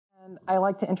And I'd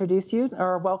like to introduce you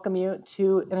or welcome you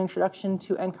to an introduction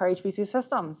to NCAR HPC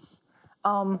systems.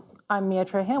 I'm Mea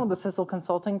Trahan with the CISL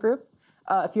Consulting Group.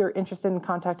 If you're interested in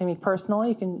contacting me personally,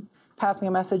 you can pass me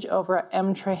a message over at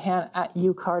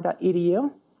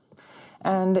mtrahan@ucar.edu.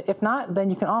 And if not, then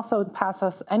you can also pass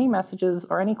us any messages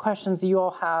or any questions you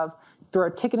all have through our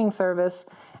ticketing service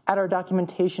at our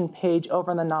documentation page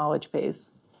over on the knowledge base.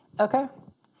 Okay?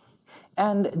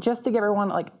 And just to give everyone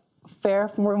like fair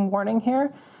warning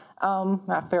here,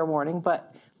 not fair warning,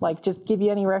 but like just give you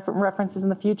any references in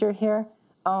the future here.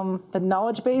 The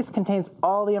knowledge base contains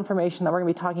all the information that we're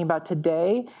gonna be talking about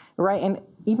today, right? And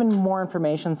even more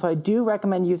information. So I do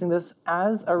recommend using this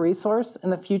as a resource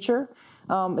in the future.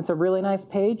 It's a really nice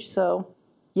page. So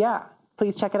yeah,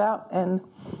 please check it out. And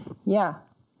yeah.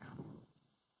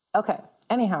 Okay,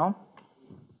 anyhow.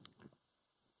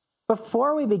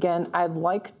 Before we begin, I'd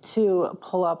like to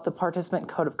pull up the participant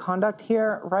code of conduct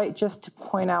here, right? Just to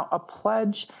point out a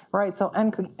pledge, right? So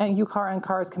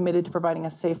NCAR is committed to providing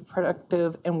a safe,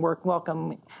 productive, and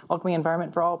welcoming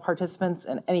environment for all participants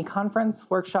in any conference,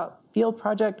 workshop, field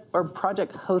project, or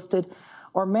project hosted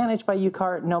or managed by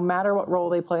UCAR, no matter what role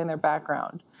they play in their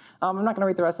background. I'm not gonna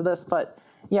read the rest of this, but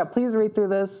yeah, please read through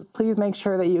this. Please make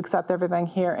sure that you accept everything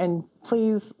here, and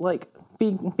please like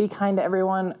be kind to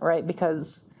everyone, right?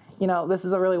 Because you know, this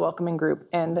is a really welcoming group,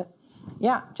 and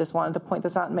yeah, just wanted to point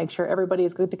this out and make sure everybody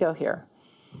is good to go here.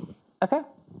 Okay,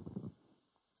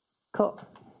 cool.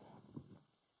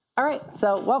 All right,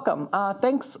 so welcome.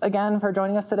 Thanks again for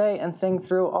joining us today and sitting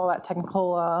through all that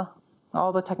technical,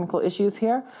 all the technical issues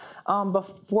here.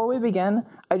 Before we begin,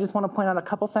 I just want to point out a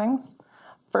couple things.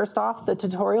 First off, the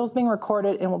tutorial is being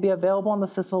recorded and will be available on the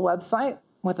CISL website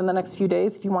within the next few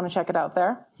days if you want to check it out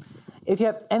there. If you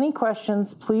have any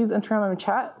questions, please enter them in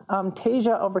chat.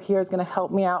 Tasia over here is going to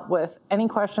help me out with any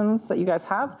questions that you guys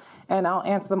have, and I'll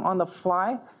answer them on the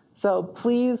fly. So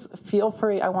please feel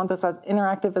free. I want this as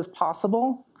interactive as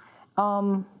possible.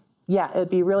 Yeah,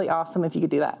 it'd be really awesome if you could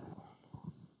do that.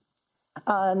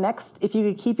 Next, if you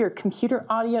could keep your computer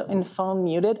audio and phone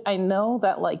muted. I know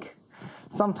that like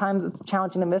sometimes it's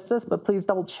challenging to miss this, but please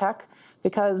double check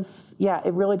because yeah,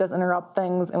 it really does interrupt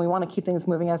things and we want to keep things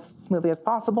moving as smoothly as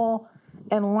possible.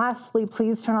 And lastly,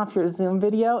 please turn off your Zoom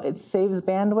video. It saves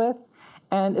bandwidth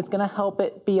and it's going to help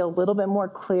it be a little bit more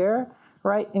clear,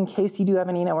 right, in case you do have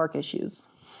any network issues.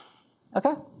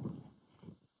 Okay?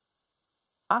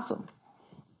 Awesome.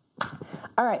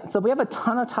 All right, so we have a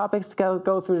ton of topics to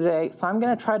go through today, so I'm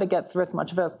going to try to get through as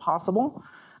much of it as possible.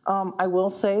 I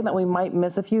will say that we might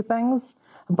miss a few things,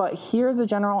 but here's a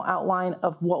general outline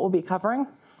of what we'll be covering.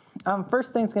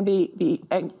 First thing is going to be the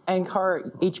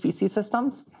NCAR HPC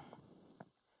systems.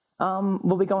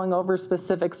 We'll be going over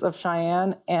specifics of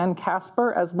Cheyenne and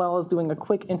Casper, as well as doing a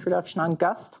quick introduction on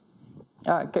Gust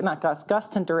and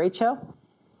Derecho.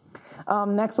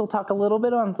 Next, we'll talk a little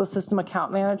bit on the system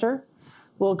account manager.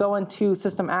 We'll go into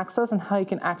system access and how you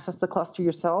can access the cluster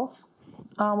yourself.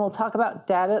 We'll talk about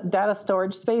data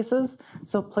storage spaces,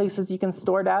 so places you can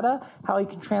store data, how you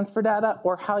can transfer data,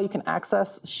 or how you can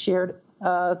access shared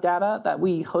data that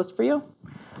we host for you.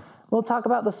 We'll talk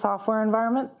about the software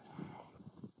environment.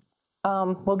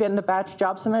 We'll get into batch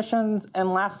job submissions,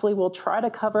 and lastly, we'll try to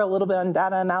cover a little bit on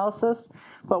data analysis,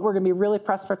 but we're gonna be really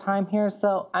pressed for time here,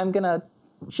 so I'm gonna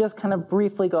just kind of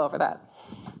briefly go over that.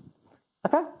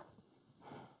 Okay?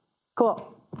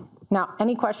 Cool. Now,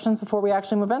 any questions before we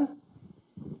actually move in?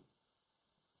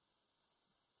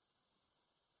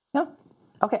 No?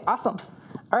 Okay, awesome.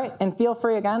 All right, and feel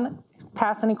free again,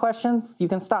 pass any questions. You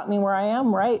can stop me where I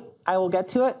am, right? I will get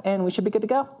to it, and we should be good to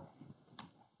go.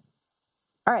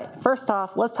 All right, first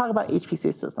off, let's talk about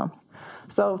HPC systems.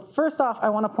 So first off, I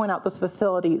want to point out this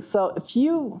facility. So if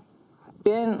you've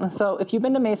been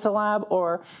to Mesa Lab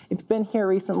or if you've been here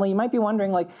recently, you might be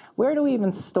wondering, like, where do we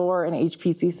even store an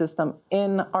HPC system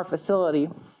in our facility?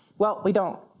 Well, we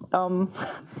don't.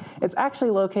 It's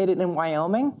actually located in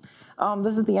Wyoming.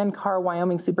 This is the NCAR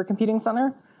Wyoming Supercomputing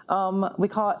Center. We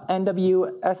call it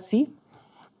NWSC,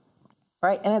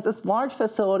 right? And it's this large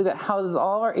facility that houses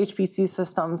all of our HPC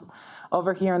systems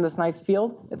over here in this nice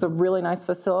field. It's a really nice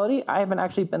facility. I haven't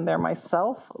actually been there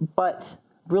myself, but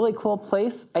really cool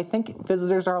place. I think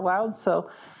visitors are allowed, so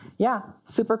yeah,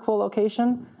 super cool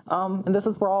location. And this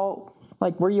is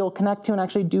where you'll connect to and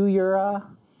actually do your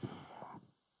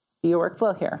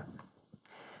workflow here.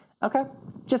 Okay,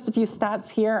 just a few stats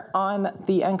here on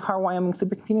the NCAR Wyoming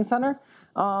Supercomputing Center.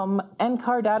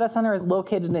 NCAR Data Center is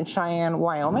located in Cheyenne,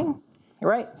 Wyoming,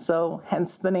 right? So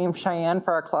hence the name Cheyenne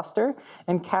for our cluster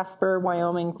and Casper,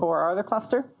 Wyoming for our other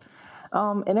cluster.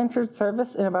 It entered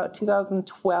service in about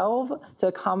 2012 to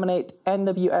accommodate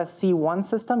NWSC1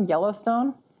 system,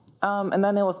 Yellowstone. and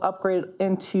then it was upgraded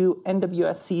into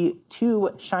NWSC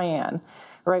to Cheyenne,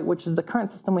 right, which is the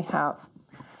current system we have.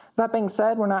 That being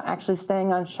said, we're not actually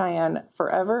staying on Cheyenne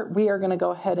forever. We are going to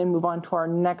go ahead and move on to our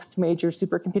next major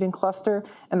supercomputing cluster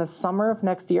in the summer of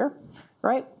next year,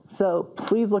 right? So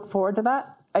please look forward to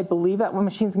that. I believe that one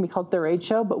machine's going to be called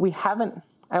Derecho, but we haven't,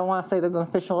 I don't want to say there's an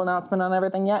official announcement on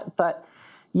everything yet, but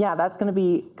yeah, that's going to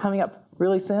be coming up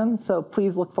really soon, so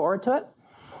please look forward to it.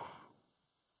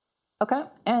 Okay,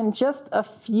 and just a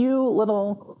few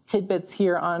little tidbits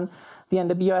here on the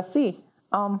NWSC.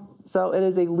 So it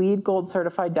is a LEED Gold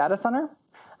certified data center.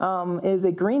 It is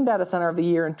a Green Data Center of the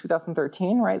Year in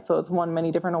 2013, right? So it's won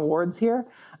many different awards here.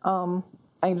 I'm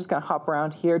just gonna hop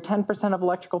around here. 10% of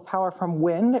electrical power from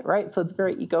wind, right? So it's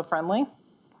very eco-friendly.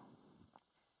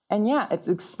 And yeah, it's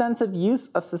extensive use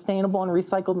of sustainable and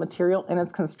recycled material in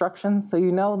its construction, so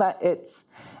you know that it's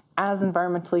as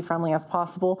environmentally friendly as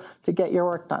possible to get your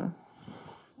work done.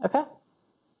 Okay?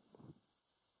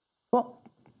 Cool.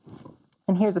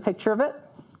 And here's a picture of it.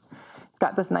 It's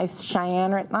got this nice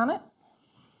Cheyenne written on it.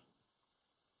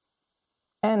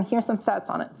 And here's some stats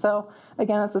on it. So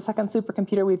again, it's the second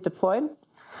supercomputer we've deployed.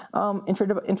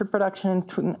 Entered production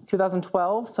in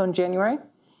 2012, so in January.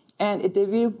 And it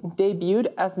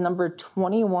debuted as number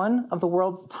 21 of the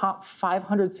world's top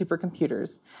 500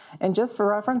 supercomputers. And just for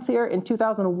reference here, in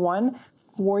 2001,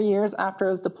 4 years after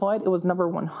it was deployed, it was number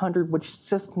 100, which is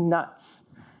just nuts,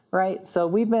 right? So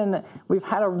we've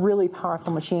had a really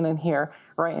powerful machine in here,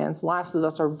 right? And it's lasted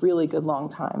us a really good long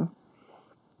time.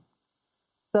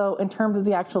 So in terms of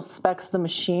the actual specs of the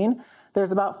machine,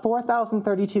 there's about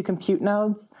 4,032 compute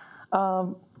nodes,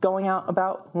 going out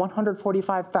about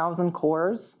 145,000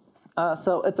 cores.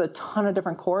 So it's a ton of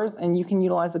different cores, and you can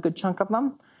utilize a good chunk of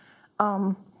them.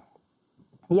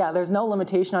 Yeah, there's no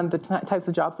limitation on the types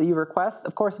of jobs that you request.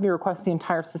 Of course, if you request the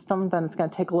entire system, then it's going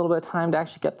to take a little bit of time to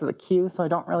actually get to the queue, so I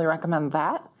don't really recommend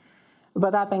that.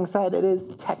 But that being said, it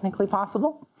is technically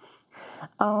possible.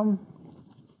 And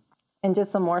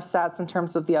just some more stats in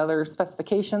terms of the other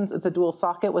specifications. It's a dual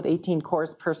socket with 18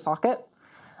 cores per socket.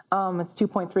 It's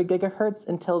 2.3 gigahertz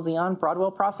Intel Xeon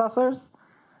Broadwell processors.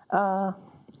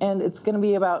 And it's going to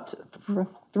be about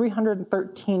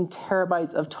 313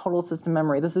 terabytes of total system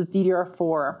memory. This is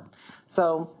DDR4.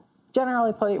 So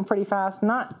generally pretty fast,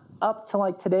 not up to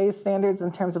like today's standards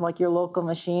in terms of like your local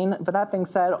machine. But that being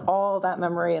said, all that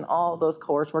memory and all of those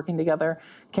cores working together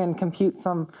can compute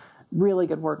some really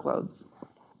good workloads.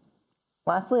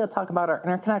 Lastly, I'll talk about our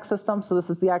interconnect system. So this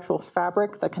is the actual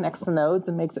fabric that connects the nodes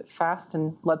and makes it fast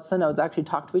and lets the nodes actually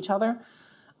talk to each other.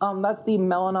 That's the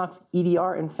Mellanox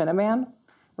EDR InfiniBand,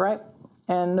 right?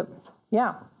 And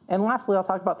yeah, and lastly, I'll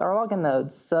talk about our login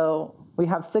nodes. So we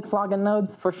have 6 login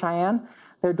nodes for Cheyenne.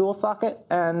 They're dual socket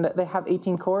and they have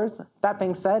 18 cores. That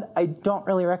being said, I don't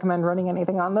really recommend running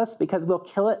anything on this because we'll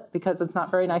kill it because it's not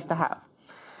very nice to have.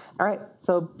 All right,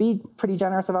 so be pretty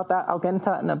generous about that. I'll get into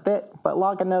that in a bit, but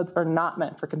login nodes are not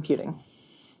meant for computing.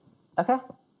 Okay?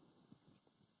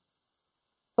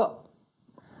 Cool.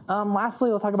 Lastly,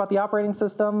 we'll talk about the operating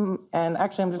system, and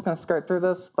actually I'm just gonna skirt through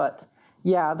this, but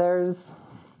yeah, there's,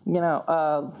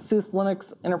 SUSE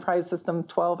Linux Enterprise System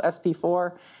 12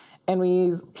 SP4, and we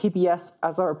use PBS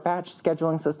as our batch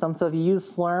scheduling system. So if you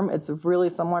use Slurm, it's really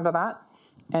similar to that.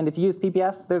 And if you use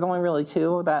PBS, there's only really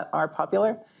 2 that are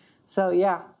popular. So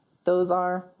yeah, those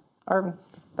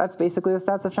that's basically the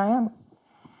stats of Cheyenne.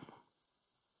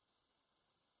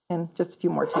 And just a few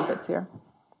more tidbits here.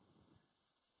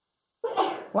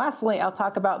 Lastly, I'll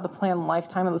talk about the planned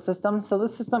lifetime of the system. So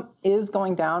this system is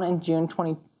going down in June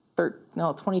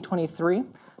 2023.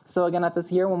 So again, at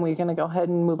this year when we're gonna go ahead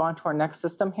and move on to our next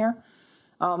system here.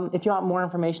 If you want more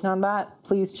information on that,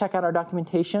 please check out our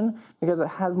documentation because it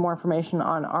has more information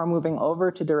on our moving over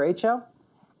to Derecho.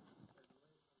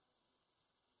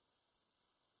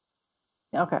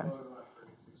 Okay.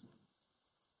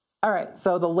 All right,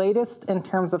 so the latest in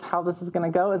terms of how this is going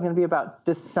to go is going to be about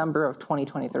December of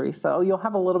 2023. So you'll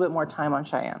have a little bit more time on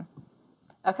Cheyenne.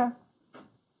 Okay.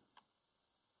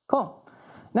 Cool.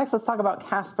 Next, let's talk about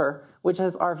Casper, which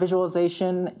is our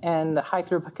visualization and high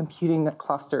throughput computing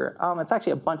cluster. It's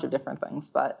actually a bunch of different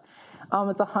things, but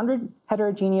it's 100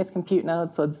 heterogeneous compute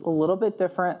nodes, so it's a little bit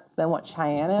different than what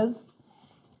Cheyenne is.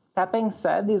 That being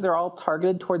said, these are all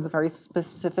targeted towards very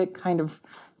specific kind of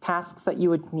tasks that you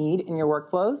would need in your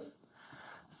workflows.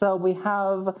 So we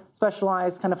have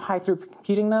specialized kind of high throughput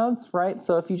computing nodes, right?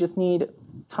 So if you just need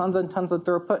tons and tons of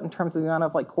throughput in terms of the amount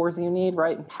of like cores you need,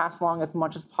 right? And pass along as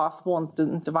much as possible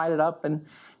and divide it up and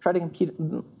try to compute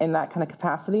in that kind of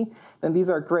capacity, then these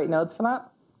are great nodes for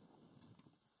that.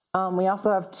 We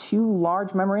also have 2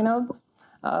 large memory nodes.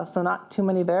 So not too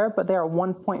many there, but they are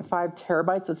 1.5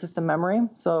 terabytes of system memory,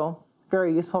 so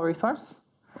very useful resource.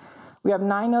 We have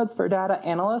 9 nodes for data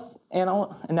analysis,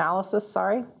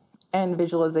 and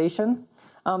visualization.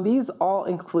 These all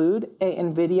include a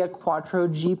NVIDIA Quattro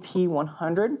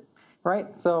GP100,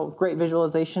 right? So great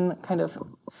visualization kind of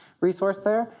resource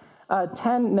there.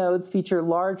 10 nodes feature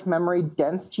large memory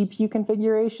dense GPU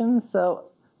configurations. So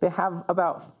they have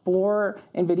about 4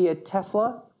 NVIDIA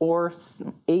Tesla or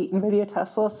 8 NVIDIA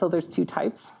Tesla, so there's 2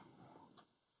 types.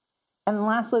 And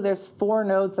lastly, there's 4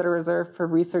 nodes that are reserved for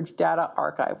research data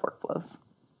archive workflows.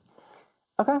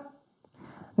 Okay?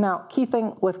 Now, key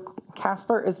thing with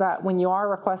Casper is that when you are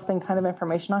requesting kind of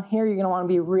information on here, you're gonna wanna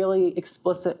be really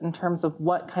explicit in terms of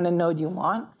what kind of node you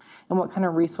want and what kind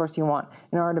of resource you want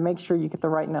in order to make sure you get the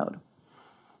right node.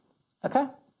 Okay?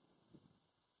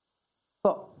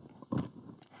 Cool.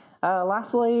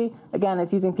 Lastly, again,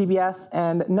 it's using PBS,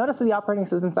 and notice that the operating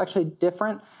system is actually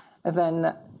different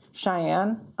than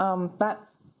Cheyenne. That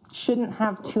shouldn't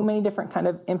have too many different kind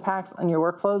of impacts on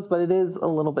your workflows, but it is a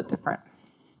little bit different.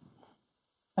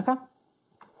 Okay?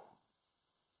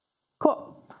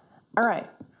 Cool. All right.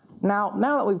 Now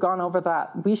that we've gone over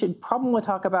that, we should probably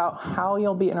talk about how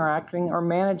you'll be interacting or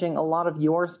managing a lot of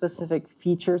your specific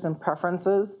features and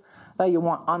preferences that you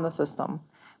want on the system.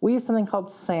 We use something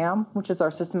called SAM, which is our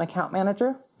System Account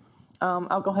Manager.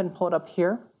 I'll go ahead and pull it up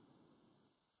here.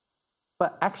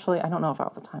 But actually, I don't know if I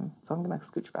have the time, so I'm going to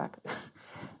scooch back.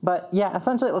 But yeah,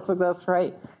 essentially it looks like this,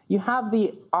 right? You have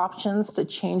the options to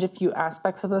change a few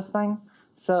aspects of this thing.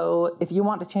 So if you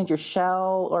want to change your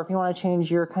shell, or if you want to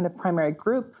change your kind of primary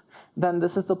group, then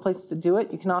this is the place to do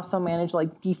it. You can also manage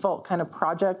like default kind of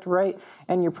project, right?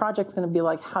 And your project's going to be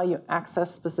like how you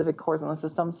access specific cores in the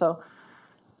system. So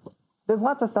there's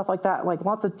lots of stuff like that, like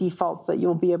lots of defaults that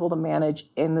you'll be able to manage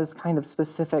in this kind of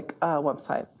specific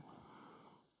website.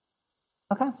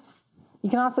 Okay. You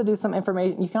can also do some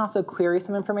information, you can also query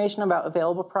some information about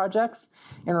available projects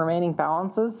and remaining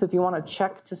balances. So if you want to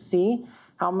check to see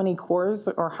how many cores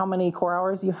or how many core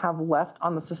hours you have left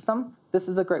on the system, this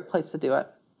is a great place to do it.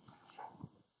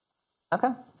 Okay.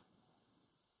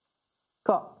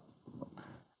 Cool.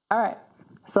 All right.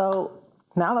 So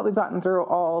now that we've gotten through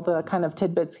all the kind of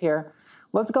tidbits here,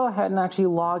 let's go ahead and actually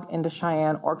log into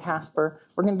Cheyenne or Casper.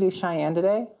 We're going to do Cheyenne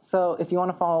today, so if you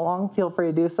want to follow along, feel free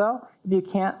to do so. If you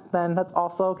can't, then that's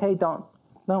also okay. Don't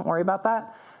worry about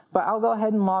that. But I'll go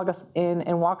ahead and log us in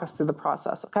and walk us through the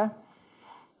process, okay?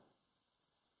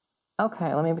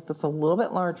 Okay, let me make this a little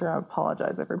bit larger. I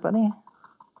apologize, everybody.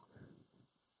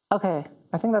 Okay,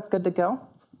 I think that's good to go.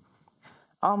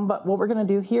 But what we're going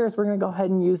to do here is we're going to go ahead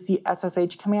and use the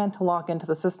SSH command to log into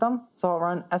the system. So I'll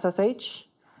run SSH,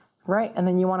 right? And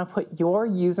then you want to put your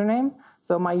username.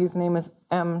 So my username is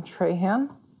Mea Trahan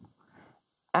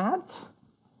at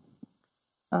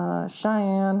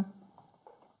Cheyenne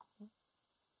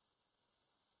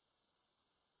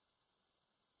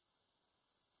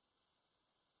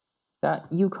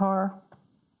 .ucar.edu.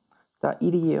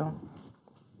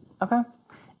 Okay?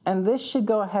 And this should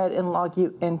go ahead and log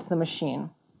you into the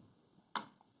machine.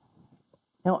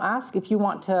 It'll ask if you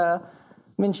want to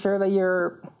ensure that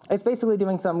it's basically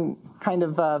doing some kind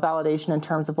of validation in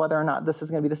terms of whether or not this is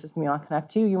going to be the system you want to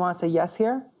connect to. You want to say yes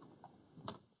here.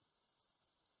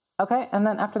 Okay, and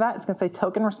then after that, it's going to say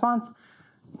token response.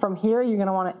 From here, you're going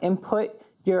to want to input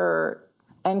your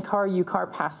NCAR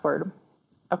UCAR password.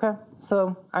 Okay,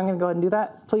 so I'm going to go ahead and do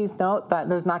that. Please note that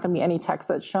there's not going to be any text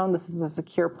that's shown. This is a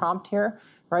secure prompt here,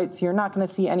 right? So you're not going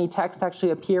to see any text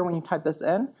actually appear when you type this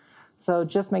in. So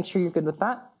just make sure you're good with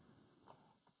that.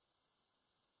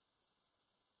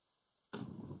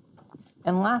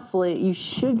 And lastly, you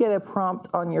should get a prompt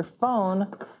on your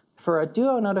phone for a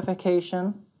Duo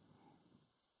notification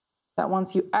that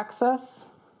once you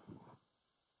access,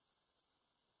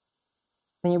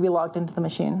 then you'll be logged into the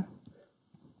machine.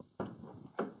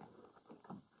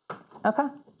 Okay.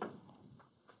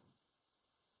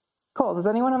 Cool. Does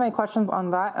anyone have any questions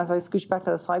on that as I scooch back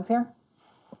to the slides here?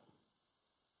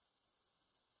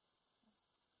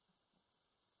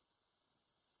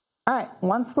 All right,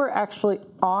 once we're actually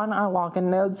on our login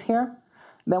nodes here,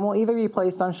 then we'll either be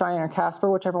placed on Cheyenne or Casper,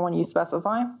 whichever one you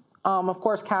specify. Of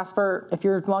course, Casper, if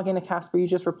you're logging into Casper, you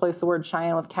just replace the word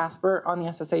Cheyenne with Casper on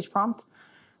the SSH prompt,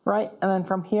 right? And then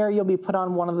from here, you'll be put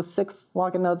on one of the 6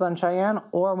 login nodes on Cheyenne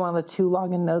or one of the 2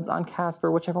 login nodes on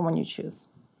Casper, whichever one you choose.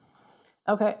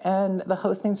 Okay, and the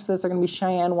host names for this are going to be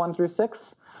Cheyenne 1 through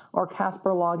 6 or Casper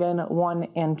login 1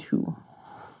 and 2.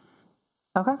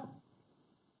 Okay?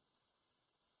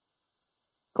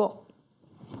 Cool.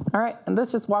 All right, and this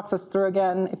just walks us through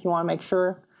again if you want to make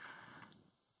sure.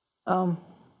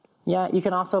 Yeah, you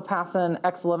can also pass in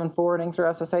X11 forwarding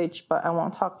through SSH, but I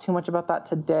won't talk too much about that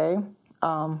today.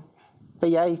 But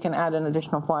yeah, you can add in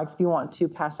additional flags if you want to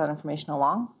pass that information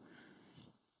along.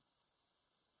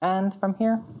 And from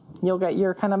here, you'll get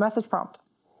your kind of message prompt.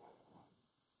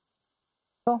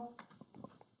 Cool.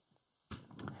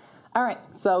 All right,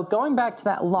 so going back to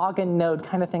that login node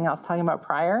kind of thing I was talking about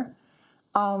prior.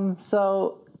 Being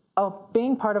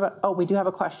part of it, we do have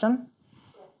a question.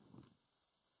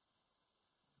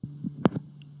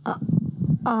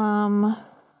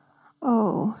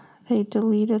 They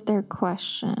deleted their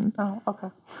question. Oh, okay.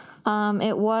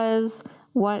 It was,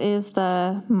 what is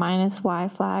the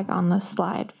 -Y flag on the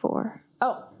slide for?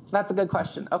 Oh, that's a good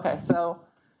question. Okay, so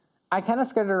I kind of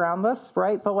skirted around this,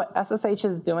 right? But what SSH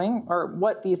is doing, or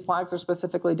what these flags are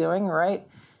specifically doing, right?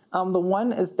 The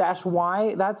one is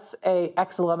 -Y, that's a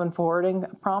X11 forwarding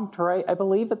prompt, right? I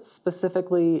believe it's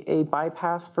specifically a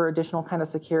bypass for additional kind of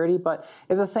security, but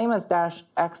it's the same as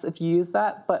 -X if you use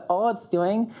that. But all it's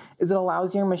doing is it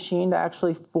allows your machine to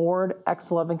actually forward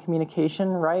X11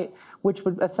 communication, right? Which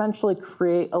would essentially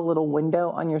create a little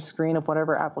window on your screen of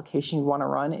whatever application you want to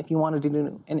run if you want to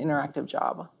do an interactive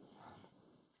job.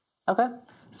 Okay,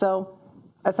 so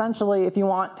essentially, if you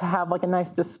want to have like a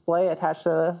nice display attached to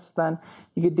this, then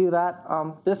you could do that.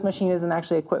 This machine isn't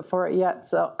actually equipped for it yet,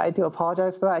 so I do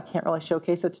apologize for that. I can't really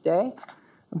showcase it today.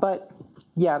 But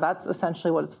yeah, that's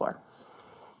essentially what it's for.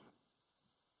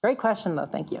 Great question, though.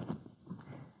 Thank you.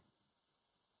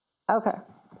 Okay.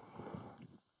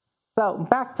 So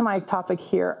back to my topic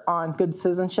here on good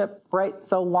citizenship, right?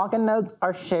 So login nodes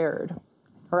are shared,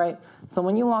 right? So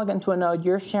when you log into a node,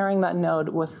 you're sharing that node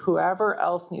with whoever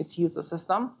else needs to use the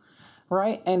system,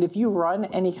 right? And if you run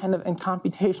any kind of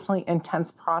computationally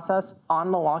intense process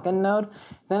on the login node,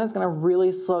 then it's going to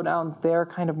really slow down their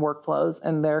kind of workflows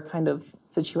and their kind of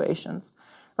situations,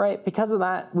 right? Because of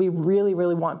that, we really,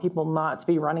 really want people not to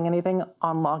be running anything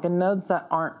on login nodes that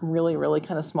aren't really, really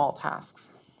kind of small tasks.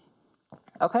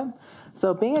 Okay,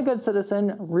 so being a good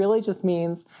citizen really just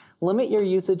means limit your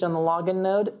usage on the login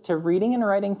node to reading and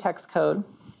writing text code,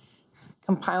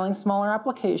 compiling smaller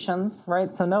applications,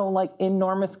 right? So no like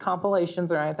enormous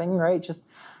compilations or anything, right? Just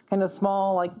kind of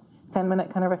small, like 10-minute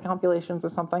kind of compilations or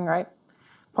something, right?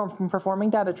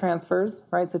 Performing data transfers,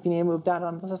 right? So if you need to move data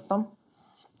on the system,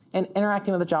 and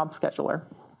interacting with a job scheduler.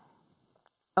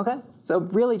 Okay, so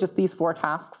really just these 4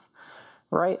 tasks,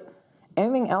 right?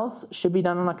 Anything else should be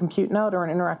done on a compute node or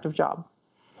an interactive job.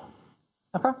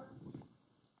 Okay?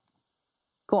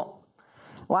 Cool.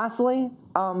 Lastly,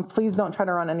 please don't try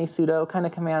to run any sudo kind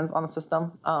of commands on the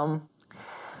system.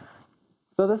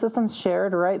 So the system's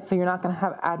shared, right? So you're not going to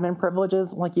have admin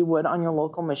privileges like you would on your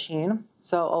local machine.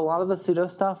 So a lot of the sudo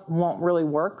stuff won't really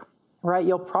work, right?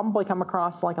 You'll probably come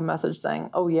across like a message saying,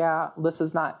 oh yeah, this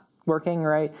is not working,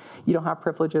 right? You don't have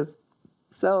privileges.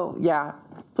 So yeah,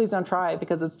 please don't try it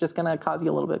because it's just going to cause you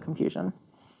a little bit of confusion.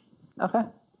 Okay?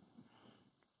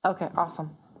 Okay,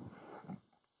 awesome.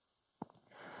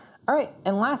 All right,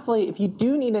 and lastly, if you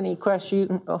do need any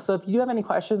questions, so if you do have any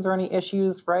questions or any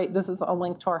issues, right, this is a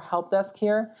link to our help desk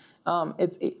here.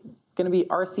 It's going to be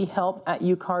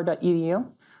rchelp@ucar.edu.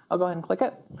 I'll go ahead and click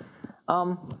it.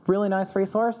 Really nice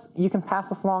resource. You can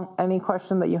pass us along any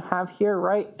question that you have here,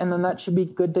 right? And then that should be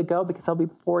good to go because they'll be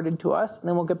forwarded to us. And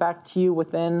then we'll get back to you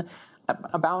within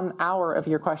about an hour of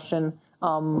your question,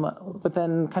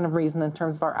 within kind of reason in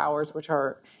terms of our hours, which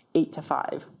are 8 to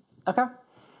 5. Okay?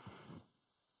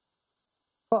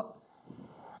 Cool.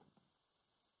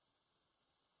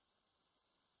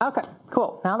 Okay,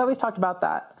 cool. Now that we've talked about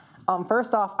that,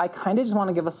 first off, I kind of just want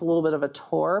to give us a little bit of a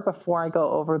tour before I go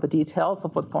over the details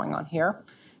of what's going on here,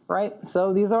 right?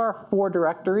 So these are our 4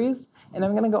 directories, and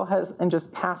I'm going to go ahead and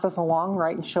just pass us along,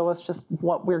 right, and show us just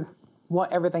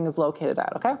what everything is located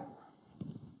at, okay?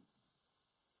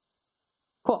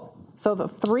 Cool. So the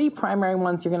 3 primary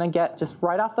ones you're going to get just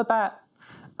right off the bat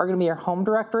are going to be your home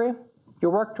directory,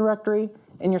 your work directory,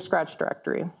 and your scratch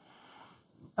directory.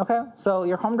 Okay, so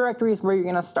your home directory is where you're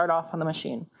going to start off on the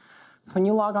machine. So when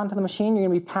you log onto the machine, you're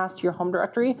going to be passed to your home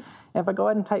directory. And if I go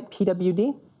ahead and type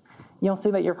pwd, you'll see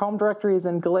that your home directory is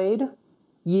in Glade,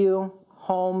 U,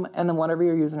 home, and then whatever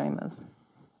your username is.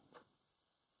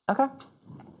 Okay.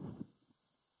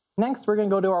 Next, we're going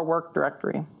to go to our work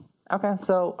directory. Okay,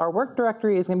 so our work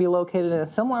directory is going to be located in a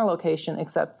similar location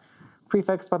except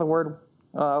prefixed by the word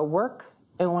work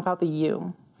and without the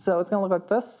U. So it's going to look like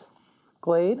this,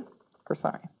 Glade, or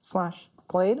sorry,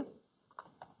 /Glade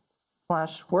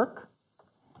 /work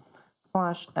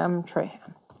 /M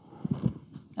Trahan.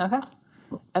 Okay,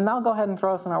 and that'll go ahead and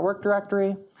throw us in our work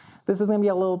directory. This is going to be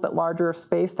a little bit larger of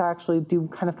space to actually do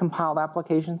kind of compiled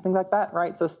applications, things like that,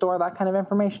 right? So store that kind of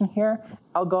information here,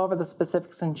 I'll go over the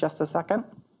specifics in just a second.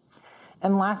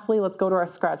 And lastly, let's go to our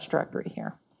scratch directory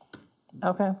here.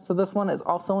 Okay, so this one is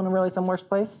also in a really similar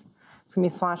place. It's gonna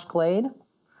be /glade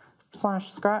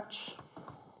 /scratch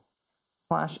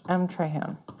 /Mea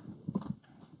Trahan.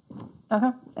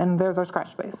 Okay, and there's our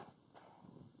scratch space.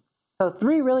 So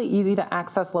 3 really easy to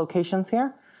access locations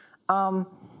here.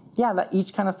 Yeah, that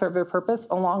each kind of serve their purpose,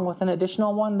 along with an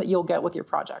additional one that you'll get with your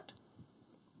project.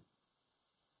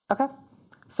 Okay,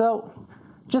 so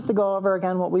just to go over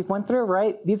again what we've went through,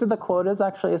 right? These are the quotas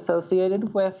actually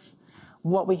associated with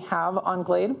what we have on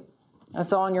Glade. And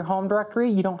so on your home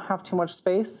directory, you don't have too much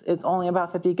space. It's only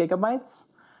about 50 gigabytes,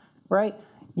 right?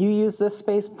 You use this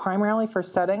space primarily for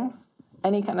settings,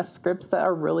 any kind of scripts that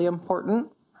are really important,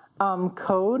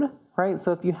 code, right?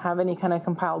 So if you have any kind of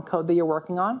compiled code that you're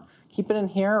working on, keep it in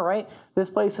here, right? This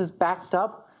place is backed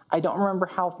up. I don't remember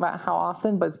how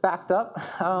often, but it's backed up.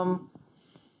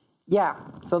 Yeah,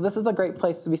 so this is a great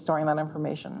place to be storing that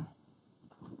information.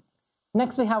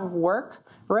 Next, we have work,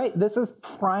 right? This is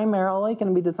primarily going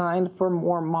to be designed for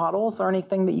more models or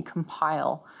anything that you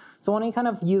compile. So any kind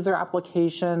of user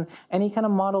application, any kind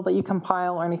of model that you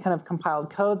compile, or any kind of compiled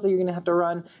codes that you're going to have to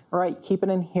run, right? Keep it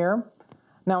in here.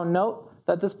 Now note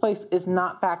that this place is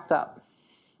not backed up,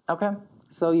 okay?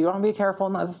 So you want to be careful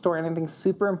not to store anything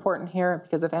super important here,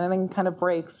 because if anything kind of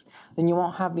breaks, then you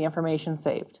won't have the information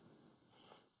saved.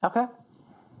 Okay,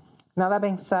 now that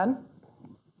being said,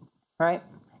 right,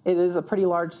 it is a pretty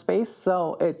large space,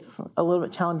 so it's a little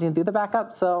bit challenging to do the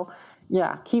backup. So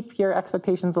yeah, keep your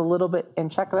expectations a little bit in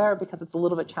check there, because it's a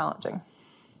little bit challenging.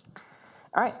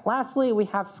 All right, lastly, we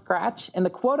have Scratch, and the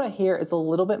quota here is a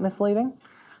little bit misleading,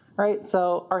 right?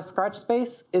 So our Scratch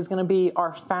space is gonna be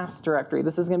our fast directory.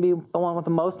 This is gonna be the one with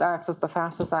the most access, the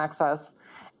fastest access,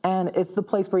 and it's the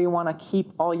place where you wanna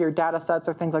keep all your data sets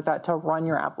or things like that to run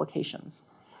your applications.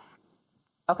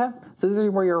 Okay, so these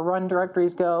are where your run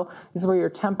directories go. This is where your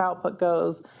temp output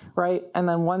goes, right? And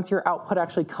then once your output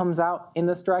actually comes out in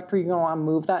this directory, you're gonna wanna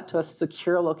move that to a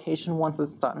secure location once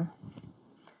it's done.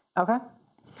 Okay,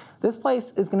 this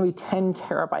place is gonna be 10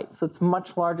 terabytes, so it's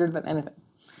much larger than anything.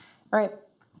 All right,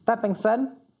 that being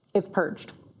said, it's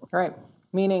purged, right?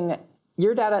 Meaning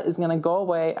your data is gonna go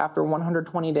away after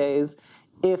 120 days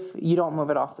if you don't move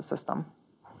it off the system.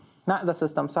 Not the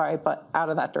system, sorry, but out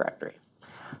of that directory.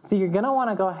 So you're gonna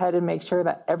wanna go ahead and make sure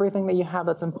that everything that you have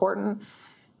that's important,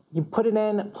 you put it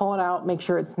in, pull it out, make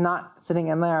sure it's not sitting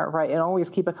in there, right? And always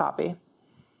keep a copy,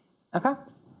 okay?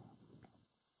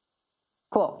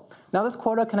 Cool. Now this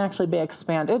quota can actually be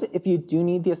expanded if you do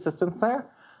need the assistance there.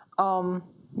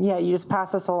 Yeah, you just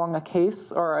pass us along a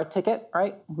case or a ticket,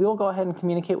 right? We will go ahead and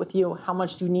communicate with you how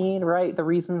much you need, right? The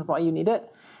reasons why you need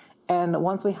it. And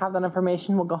once we have that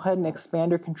information, we'll go ahead and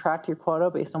expand or contract your quota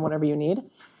based on whatever you need.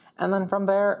 And then from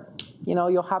there, you know,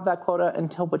 you'll have that quota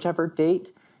until whichever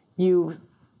date you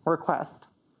request.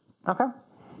 Okay?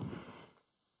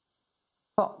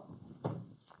 Cool.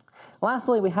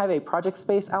 Lastly, we have a project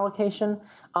space allocation.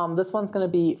 This one's going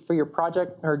to be for your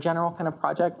project or general kind of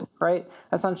project, right?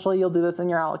 Essentially, you'll do this in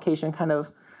your allocation kind of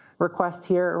request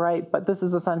here, right? But this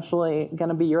is essentially going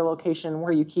to be your location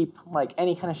where you keep like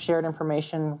any kind of shared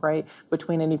information, right,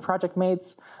 between any project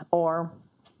mates, or,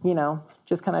 you know,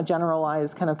 just kind of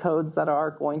generalized kind of codes that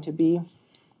are going to be,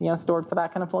 you know, stored for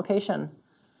that kind of location.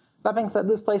 That being said,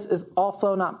 this place is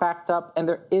also not backed up and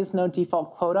there is no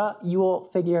default quota. You will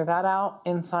figure that out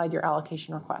inside your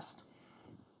allocation request.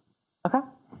 Okay?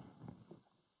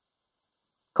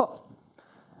 Cool.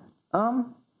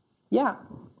 Yeah,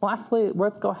 lastly,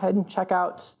 let's go ahead and check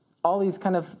out all these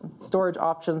kind of storage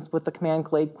options with the command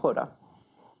glade quota.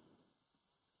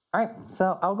 All right,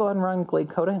 so I'll go ahead and run glade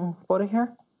quota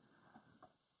here.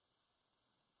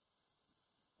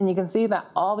 And you can see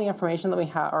that all the information that we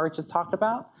have or just talked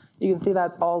about, you can see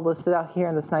that's all listed out here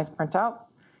in this nice printout,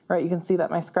 right? You can see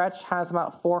that my Scratch has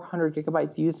about 400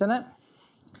 gigabytes used in it.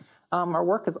 Our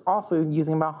work is also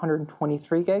using about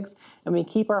 123 gigs, and we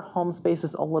keep our home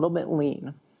spaces a little bit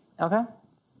lean, okay?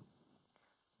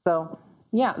 So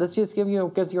yeah, this just gives you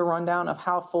a rundown of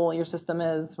how full your system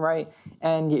is, right?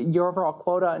 And your overall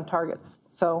quota and targets.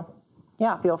 So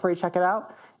yeah, feel free to check it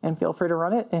out and feel free to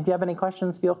run it. And if you have any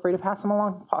questions, feel free to pass them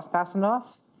along, pass them to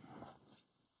us.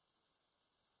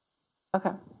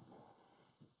 Okay.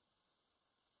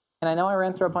 And I know I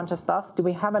ran through a bunch of stuff. Do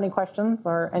we have any questions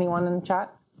or anyone in the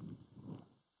chat?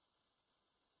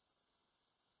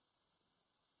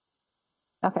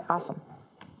 Okay, awesome.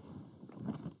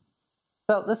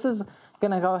 So this is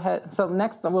gonna go ahead. So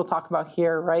next we'll talk about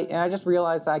here, right? And I just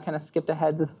realized I kind of skipped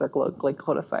ahead. This is our glade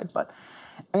quota side, but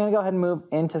I'm gonna go ahead and move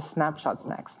into snapshots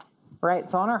next. right?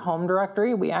 So on our home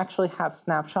directory, we actually have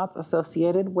snapshots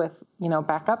associated with,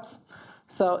 backups.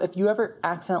 So if you ever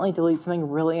accidentally delete something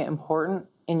really important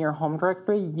in your home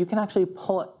directory, you can actually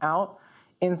pull it out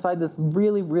inside this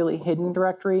really, really hidden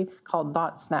directory called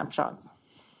 .snapshots.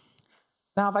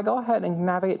 Now, if I go ahead and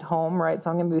navigate home, right, so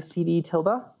I'm going to do cd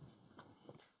tilde,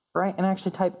 right, and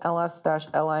actually type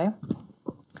ls-la,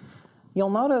 you'll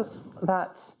notice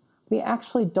that we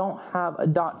actually don't have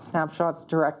a .snapshots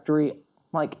directory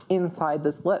like inside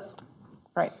this list,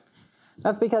 right?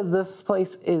 That's because this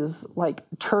place is like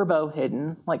turbo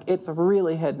hidden, like it's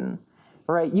really hidden,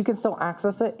 right? You can still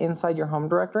access it inside your home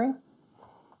directory.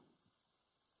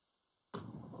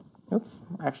 Oops,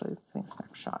 actually, I think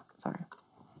snapshot, sorry.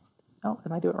 Oh,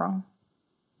 did I do it wrong?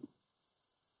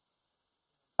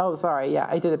 Oh, sorry, yeah,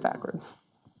 I did it backwards.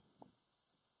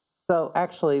 So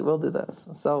actually, we'll do this.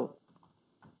 So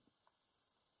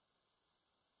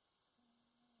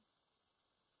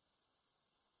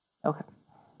okay.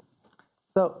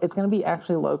 So it's going to be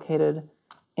actually located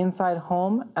inside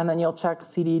home, and then you'll check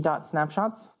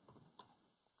cd.snapshots.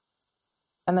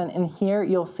 And then in here,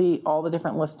 you'll see all the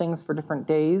different listings for different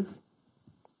days,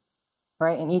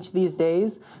 right? And each of these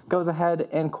days goes ahead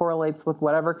and correlates with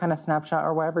whatever kind of snapshot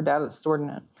or whatever data is stored in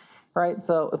it, right?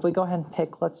 So if we go ahead and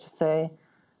pick, let's just say,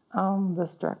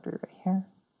 this directory right here.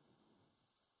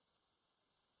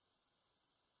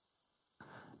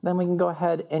 Then we can go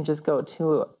ahead and just go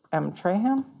to Mea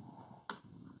Trahan.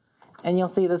 And you'll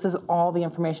see this is all the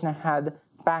information I had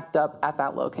backed up at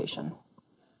that location.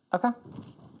 Okay?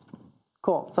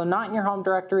 Cool. So not in your home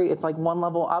directory. It's like one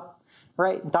level up,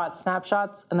 right?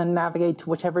 .snapshots, and then navigate to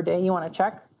whichever day you want to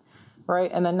check, right?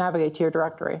 And then navigate to your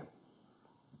directory.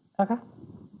 Okay?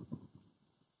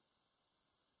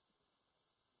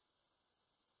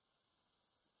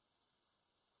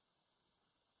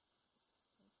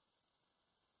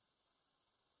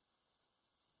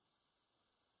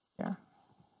 Yeah.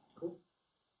 Cool.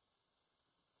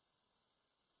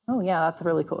 Oh yeah, that's a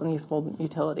really cool and useful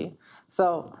utility.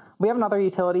 So we have another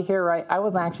utility here, right? I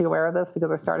wasn't actually aware of this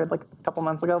because I started like a couple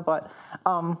months ago, but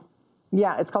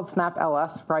yeah, it's called Snap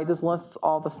LS, right? This lists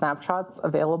all the snapshots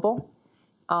available.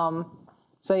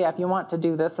 So yeah, if you want to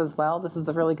do this as well, this is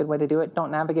a really good way to do it.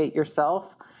 Don't navigate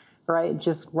yourself, right?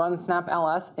 Just run Snap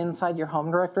LS inside your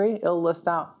home directory. It'll list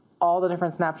out all the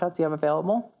different snapshots you have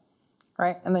available,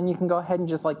 right? And then you can go ahead and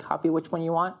just like copy which one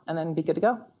you want and then be good to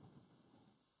go.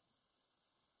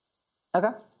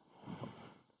 Okay.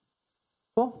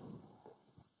 Cool.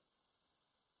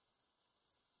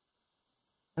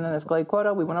 And then this Glade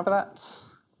quota, we went over that.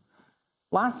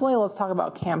 Lastly, let's talk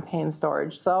about campaign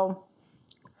storage. So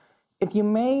if you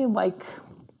may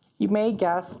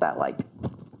guess that like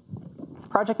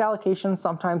project allocations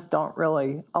sometimes don't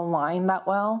really align that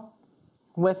well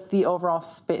with the overall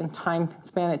time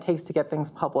span it takes to get things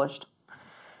published,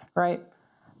 right?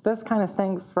 This kind of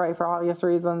stinks, right, for obvious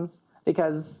reasons,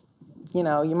 because you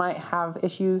might have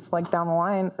issues like down the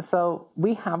line. So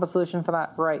we have a solution for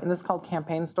that, right? And this is called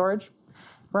campaign storage,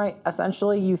 right?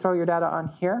 Essentially, you throw your data on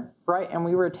here, right? And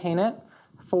we retain it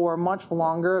for much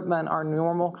longer than our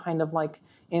normal kind of like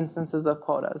instances of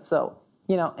quotas. So,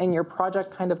 in your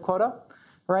project kind of quota,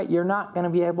 right? You're not going to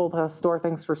be able to store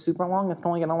things for super long. It's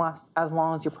only going to last as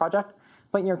long as your project.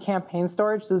 But in your campaign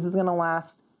storage, this is going to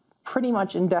last pretty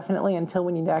much indefinitely until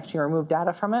we need to actually remove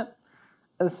data from it.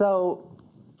 And so,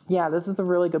 yeah, this is a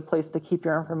really good place to keep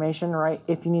your information, right?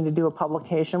 If you need to do a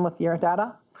publication with your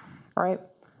data, right?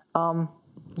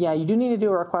 Yeah, you do need to do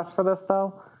a request for this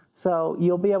though. So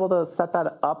you'll be able to set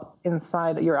that up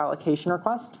inside your allocation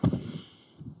request,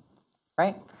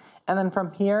 right? And then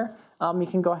from here, you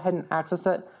can go ahead and access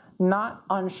it, not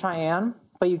on Cheyenne,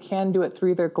 but you can do it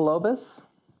through either Globus,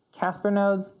 Casper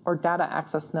nodes, or data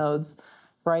access nodes,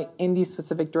 right, in these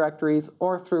specific directories,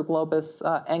 or through Globus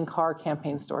NCAR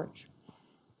campaign storage.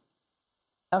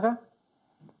 Okay.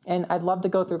 And I'd love to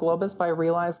go through Globus, but I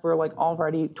realize we're like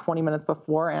already 20 minutes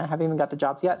before and I haven't even got to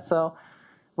jobs yet. So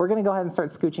we're going to go ahead and start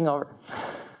scooching over.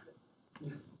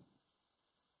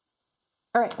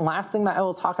 All right, last thing that I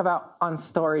will talk about on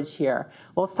storage here.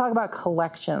 Well, let's talk about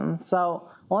collections. So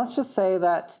let's just say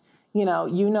that you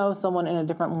know someone in a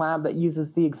different lab that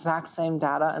uses the exact same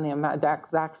data and the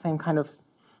exact same kind of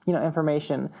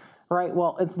information. Right,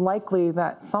 well, it's likely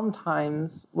that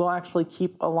sometimes we'll actually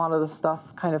keep a lot of the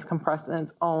stuff kind of compressed in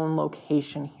its own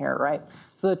location here, right?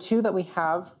 So the two that we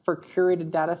have for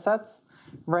curated data sets,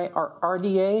 right, are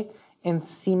RDA and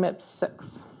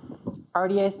CMIP6.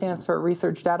 RDA stands for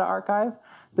Research Data Archive.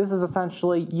 This is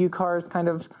essentially UCAR's kind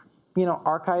of,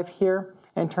 archive here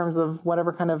in terms of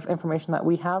whatever kind of information that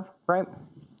we have, right?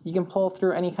 You can pull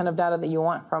through any kind of data that you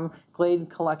want from Glade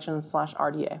Collections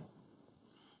 /RDA,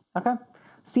 Okay.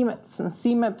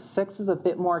 CMIP 6 is a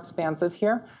bit more expansive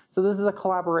here. So this is a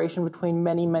collaboration between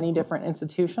many, many different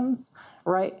institutions,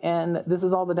 right? And this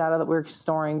is all the data that we're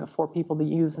storing for people to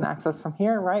use and access from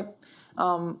here, right?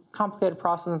 Complicated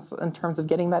process in terms of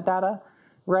getting that data,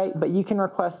 right? But you can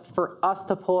request for us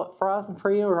to pull it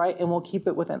for you, right? And we'll keep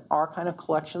it within our kind of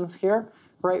collections here,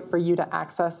 right? For you to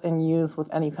access and use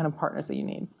with any kind of partners that you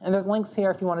need. And there's links here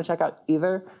if you want to check out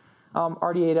either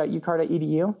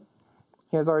rda.ucar.edu.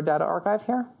 Here's our data archive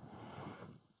here.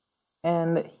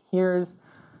 And here's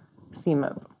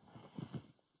CMIP. A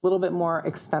little bit more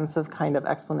extensive kind of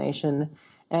explanation.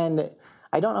 And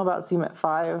I don't know about CMIP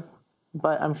 5,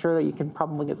 but I'm sure that you can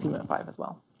probably get CMIP 5 as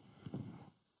well.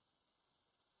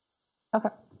 Okay.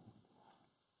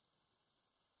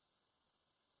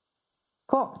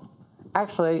 Cool.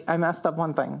 Actually, I messed up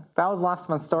one thing. That was last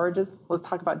month's storages. Let's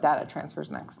talk about data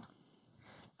transfers next.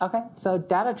 Okay, so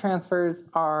data transfers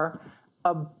are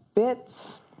a bit,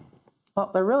 well,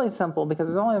 they're really simple because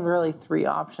there's only really 3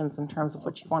 options in terms of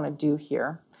what you want to do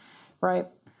here, right?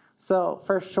 So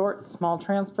for short, small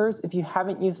transfers, if you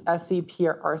haven't used SCP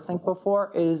or rsync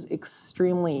before, it is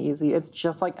extremely easy. It's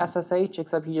just like SSH,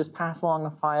 except you just pass along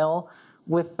a file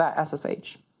with that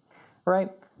SSH,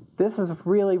 right? This is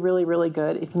really, really, really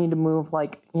good if you need to move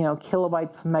like,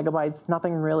 kilobytes, megabytes,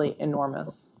 nothing really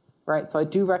enormous, right? So I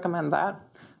do recommend that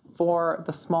for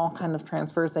the small kind of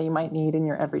transfers that you might need in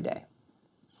your everyday.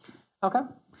 Okay.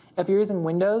 If you're using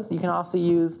Windows, you can also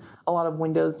use a lot of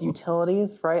Windows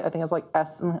utilities, right? I think it's like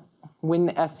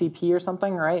WinSCP or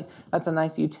something, right? That's a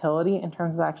nice utility in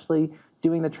terms of actually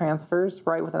doing the transfers,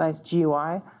 right, with a nice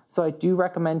GUI. So I do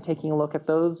recommend taking a look at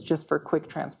those just for quick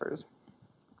transfers.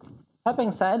 That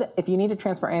being said, if you need to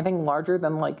transfer anything larger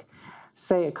than like,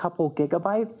 say, a couple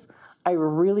gigabytes, I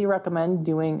really recommend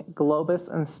doing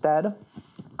Globus instead.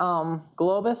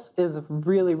 Globus is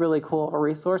really, really cool of a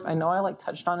resource. I know I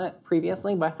touched on it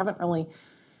previously, but I haven't really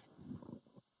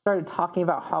started talking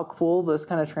about how cool this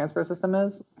kind of transfer system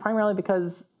is, primarily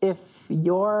because if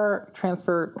your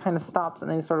transfer kind of stops in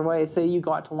any sort of way, say you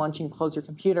go out to lunch and close your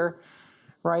computer,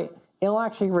 right, it'll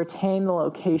actually retain the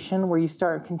location where you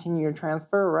start and continue your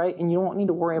transfer, right, and you won't need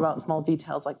to worry about small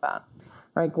details like that.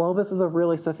 Right, Globus is a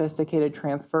really sophisticated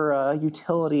transfer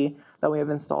utility that we have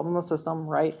installed in the system,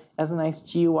 right? It has a nice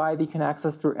GUI that you can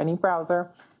access through any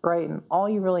browser, right? And all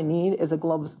you really need is a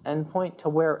Globus endpoint to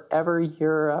wherever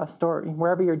your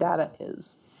wherever your data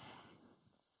is.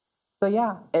 So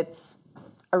yeah, it's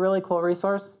a really cool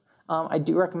resource. I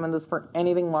do recommend this for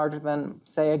anything larger than,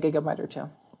 say, a gigabyte or 2.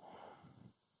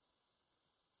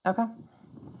 Okay.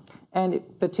 And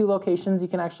the 2 locations you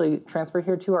can actually transfer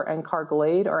here to are NCAR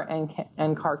Glade or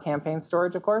NCAR Campaign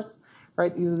Storage, of course,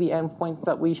 right? These are the endpoints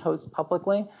that we host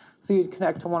publicly. So you'd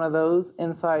connect to one of those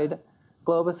inside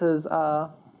Globus's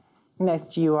nice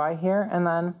GUI here, and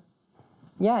then,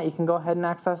 yeah, you can go ahead and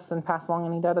access and pass along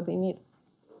any data that you need.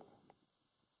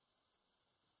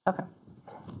 Okay.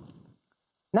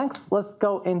 Next, let's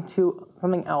go into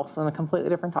something else on a completely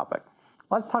different topic.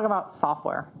 Let's talk about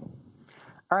software.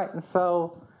 All right, and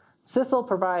so CISL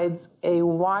provides a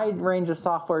wide range of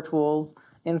software tools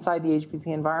inside the HPC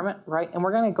environment, right? And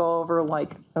we're gonna go over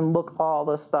and look all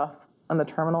this stuff on the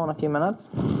terminal in a few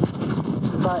minutes.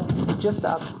 But just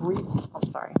a brief,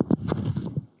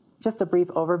 just a brief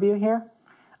overview here.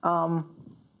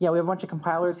 Yeah, we have a bunch of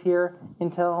compilers here: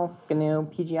 Intel,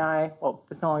 GNU, PGI. Well,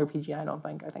 it's no longer PGI, I don't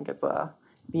think. I think it's the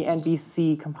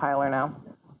NVC compiler now.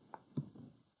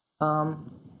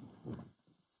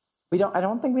 I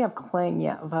don't think we have Clang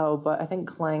yet, though, but I think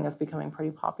Clang is becoming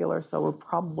pretty popular, so we'll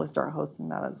probably start hosting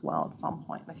that as well at some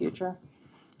point in the future.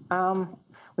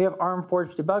 We have ARM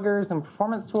Forge debuggers and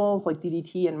performance tools like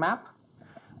DDT and MAP.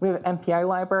 We have MPI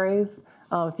libraries.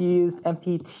 If you used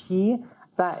MPT,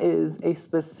 that is a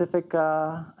specific,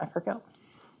 I forget.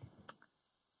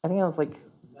 I think it was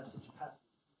message pass.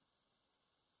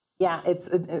 Yeah, it's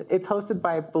hosted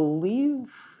by, I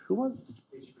believe, who was?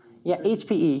 HPE. Yeah,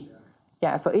 HPE.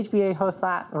 Yeah, so HPE hosts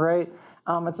that, right?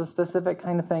 It's a specific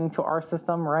kind of thing to our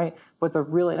system, right? But it's a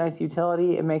really nice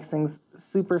utility. It makes things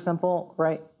super simple,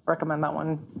 right? Recommend that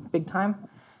one big time.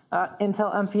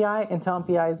 Intel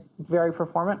MPI is very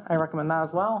performant. I recommend that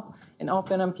as well. And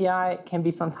OpenMPI can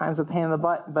be sometimes a pain in the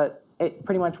butt, but it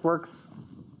pretty much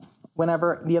works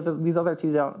whenever these other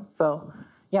 2 don't. So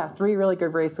yeah, 3 really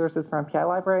good resources for MPI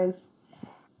libraries.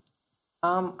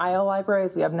 IO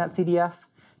libraries, we have NetCDF,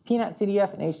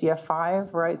 PNetCDF, and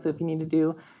HDF5, right? So if you need to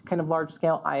do kind of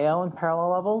large-scale I/O and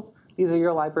parallel levels, these are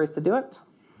your libraries to do it.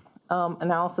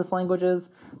 Analysis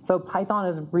languages. So Python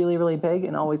is really, really big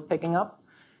and always picking up.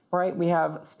 right? We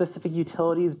have specific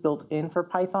utilities built in for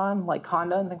Python, like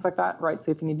Conda and things like that, right?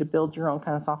 So if you need to build your own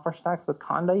kind of software stacks with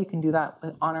Conda, you can do that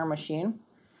on our machine.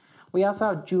 We also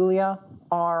have Julia,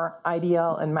 R,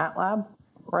 IDL, and MATLAB,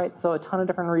 right? So a ton of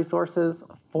different resources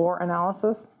for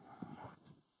analysis.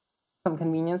 Some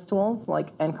convenience tools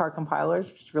like NCAR compilers,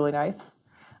 which is really nice.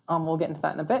 We'll get into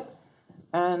that in a bit.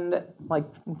 And like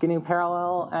GNU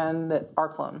Parallel and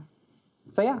rclone.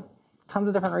 So yeah, tons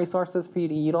of different resources for you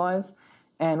to utilize.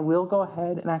 And we'll go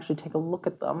ahead and actually take a look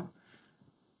at them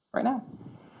right now.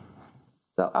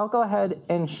 So I'll go ahead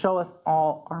and show us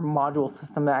all our module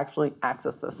system to actually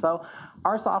access this. So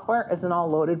our software isn't all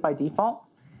loaded by default.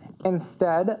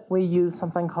 Instead, we use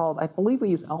something called, I believe we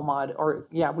use LMOD, or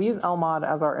yeah, we use LMOD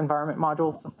as our environment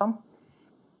module system.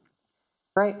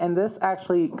 Right, and this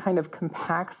actually kind of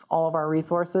compacts all of our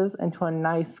resources into a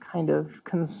nice kind of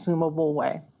consumable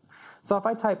way. So if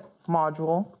I type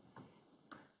module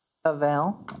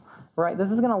avail, right,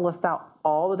 this is going to list out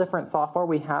all the different software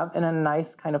we have in a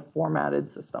nice kind of formatted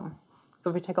system. So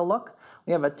if we take a look,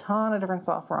 we have a ton of different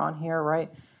software on here, right?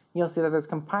 You'll see that there's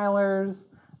compilers,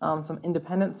 some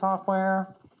independent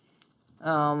software,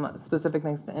 specific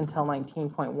things to Intel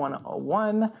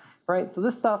 19.101, right? So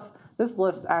this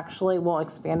list actually will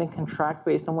expand and contract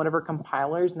based on whatever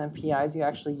compilers and MPIs you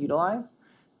actually utilize,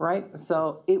 right?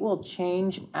 So it will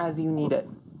change as you need it.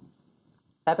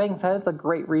 That being said, it's a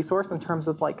great resource in terms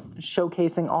of like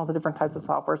showcasing all the different types of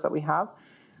softwares that we have,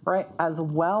 right? As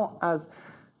well as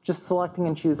just selecting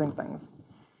and choosing things.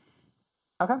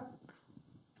 Okay.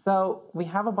 So we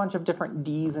have a bunch of different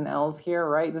Ds and Ls here,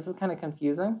 right? This is kind of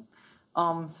confusing.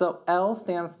 So L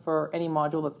stands for any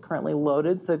module that's currently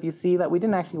loaded. So if you see that we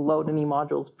didn't actually load any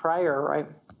modules prior, right?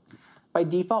 By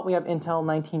default, we have Intel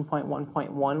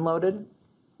 19.1.1 loaded,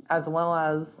 as well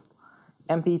as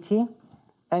MPT,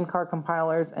 NCAR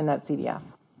compilers, and NetCDF.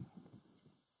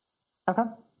 Okay.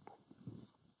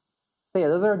 So yeah,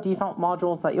 those are default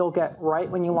modules that you'll get right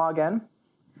when you log in.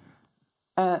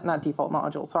 Not default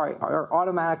modules, sorry, are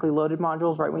automatically loaded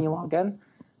modules right when you log in.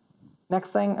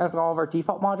 Next thing is all of our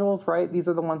default modules, right? These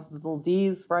are the ones with little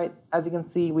Ds, right? As you can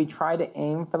see, we try to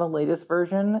aim for the latest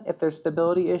version. If there's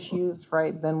stability issues,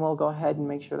 right, then we'll go ahead and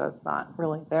make sure that's not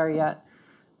really there yet.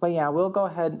 But yeah, we'll go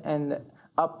ahead and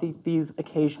update these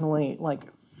occasionally, like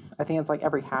I think it's like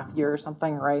every half year or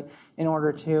something, right? In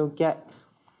order to get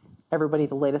everybody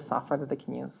the latest software that they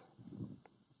can use.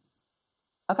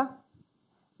 Okay.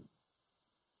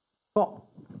 Cool.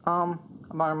 About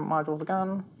our modules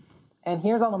again. And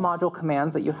here's all the module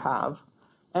commands that you have.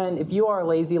 And if you are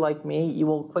lazy like me, you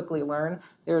will quickly learn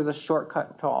there's a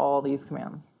shortcut to all these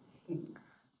commands.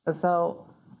 So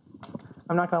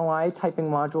I'm not going to lie, typing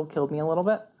module killed me a little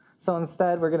bit. So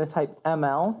instead, we're going to type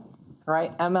ML,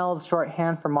 right? ML is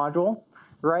shorthand for module,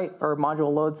 right? Or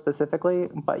module load specifically.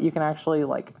 But you can actually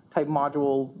like type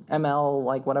module ML,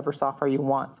 like whatever software you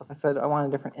want. So if I said I want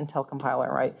a different Intel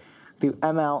compiler, right? Do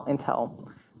ML Intel,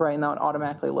 right? And that would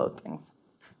automatically load things.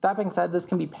 That being said, this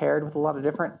can be paired with a lot of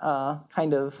different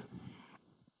kind of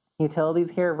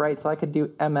utilities here, right? So I could do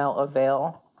ML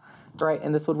avail, right?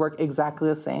 And this would work exactly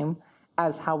the same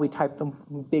as how we type the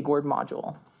big word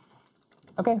module.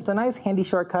 Okay, so nice handy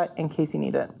shortcut in case you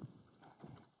need it.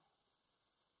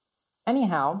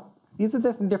 Anyhow, these are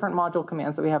the different module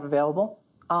commands that we have available.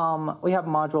 We have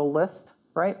module list,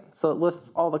 right? So it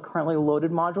lists all the currently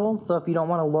loaded modules. So if you don't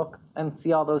want to look and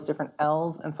see all those different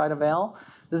Ls inside avail,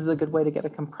 this is a good way to get a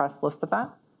compressed list of that.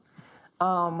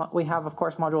 We have, of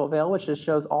course, module avail, which just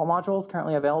shows all modules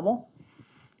currently available.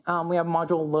 We have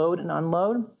module load and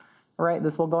unload, right?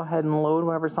 This will go ahead and load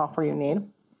whatever software you need.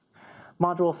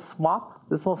 Module swap,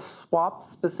 this will swap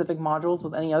specific modules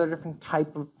with any other different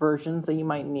type of versions that you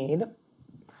might need.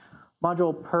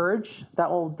 Module purge, that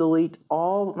will remove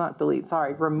all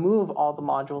the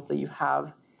modules that you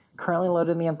have currently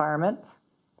loaded in the environment.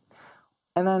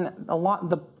 And then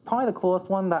probably the coolest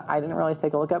one that I didn't really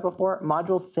take a look at before,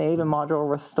 module save and module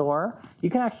restore. You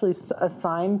can actually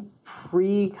assign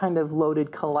kind of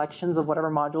loaded collections of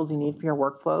whatever modules you need for your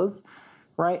workflows,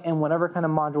 right? And whatever kind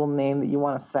of module name that you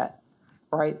want to set,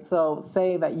 right? So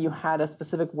say that you had a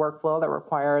specific workflow that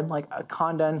required like a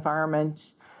Conda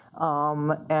environment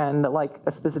and like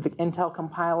a specific Intel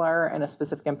compiler and a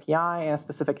specific MPI and a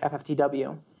specific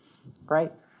FFTW,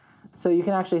 right? So you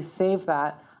can actually save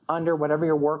that under whatever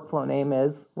your workflow name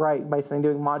is, right, by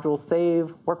doing module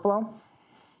save workflow,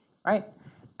 right?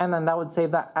 And then that would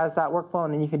save that as that workflow,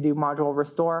 and then you can do module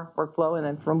restore workflow and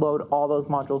then load all those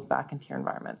modules back into your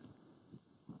environment.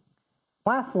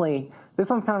 Lastly, this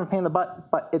one's kind of a pain in the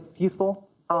butt, but it's useful.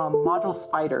 Module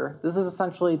spider. This is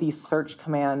essentially the search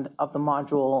command of the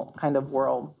module kind of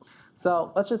world.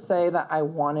 So let's just say that I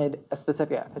wanted a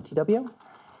specific FFTW.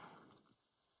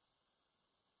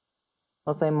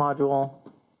 Let's say module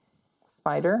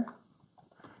spider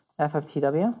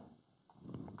FFTW.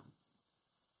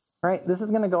 Right, this is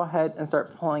going to go ahead and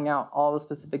start pulling out all the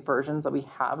specific versions that we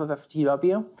have of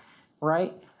FFTW,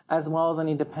 right, as well as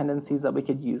any dependencies that we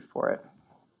could use for it.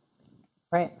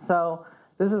 Right, so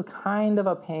this is kind of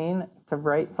a pain to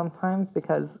write sometimes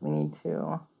because we need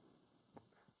to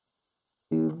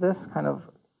do this kind of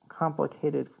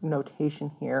complicated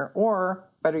notation here, or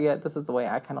better yet, this is the way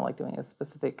I kind of like doing a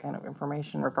specific kind of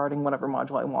information regarding whatever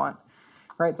module I want,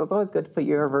 right? So it's always good to put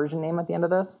your version name at the end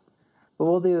of this, but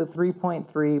we'll do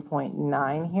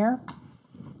 3.3.9 here,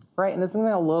 right? And this is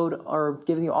going to load or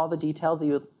give you all the details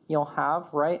that you'll have,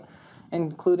 right?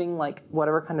 Including like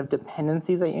whatever kind of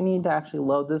dependencies that you need to actually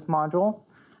load this module,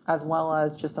 as well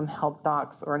as just some help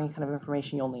docs or any kind of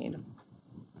information you'll need.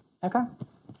 Okay?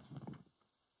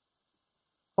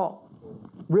 Well,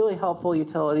 really helpful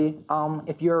utility.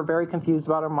 If you're very confused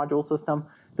about our module system,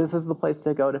 this is the place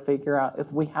to go to figure out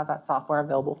if we have that software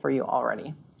available for you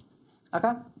already.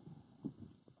 Okay?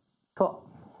 Cool.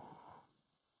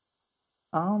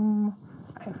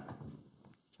 If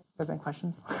there's any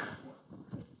questions?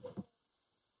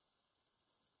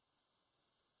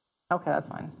 Okay, that's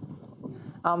fine.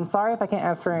 Sorry if I can't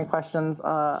answer any questions.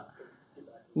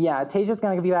 Yeah, Tasha's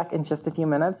going to be back in just a few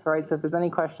minutes, right? So if there's any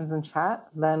questions in chat,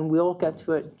 then we'll get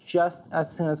to it just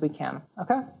as soon as we can,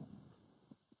 okay?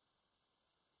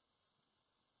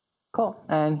 Cool,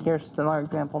 and here's just another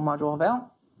example module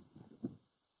avail.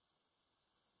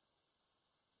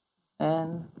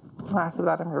 And last of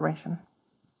that information.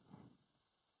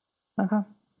 Okay.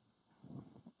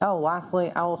 Oh,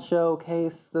 lastly, I will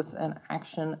showcase this in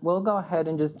action. We'll go ahead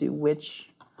and just do which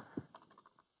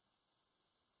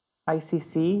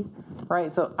ICC,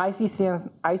 right? So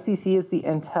ICC is the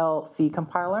Intel C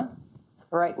compiler,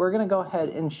 right? We're going to go ahead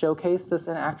and showcase this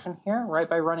in action here, right?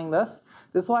 By running this.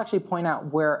 This will actually point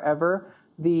out wherever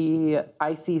the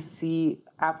ICC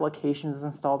application is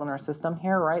installed in our system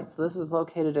here, right? So this is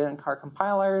located in car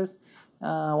compilers,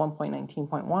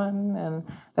 1.19.1, and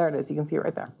there it is. You can see it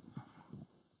right there.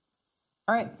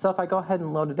 All right, so if I go ahead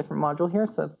and load a different module here,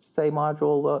 so say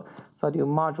module, so I do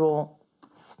module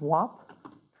swap,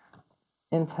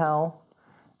 Intel,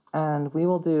 and we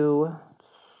will do,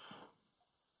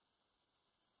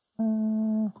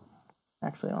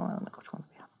 actually, I don't know which ones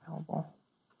we have available.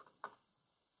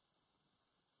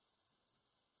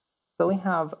 So we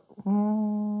have,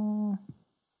 we'll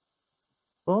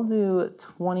do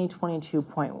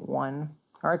 2022.1,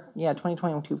 or yeah,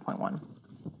 2022.1.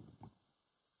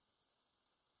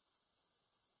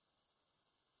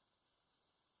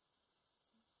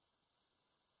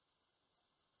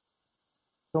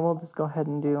 So we'll just go ahead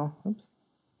and do, oops.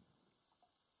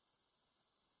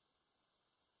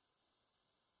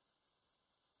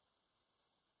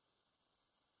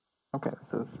 Okay,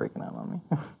 this is freaking out on me.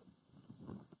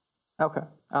 Okay,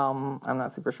 I'm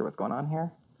not super sure what's going on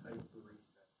here.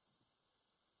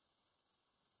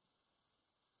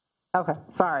 Okay,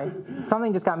 sorry.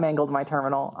 Something just got mangled in my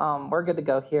terminal. We're good to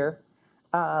go here.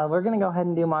 We're gonna go ahead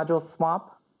and do module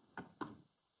swap.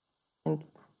 And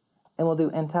we'll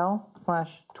do Intel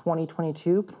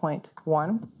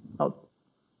 /2022.1, oh,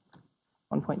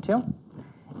 1.2.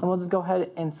 And we'll just go ahead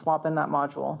and swap in that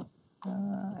module.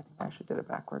 I think I actually did it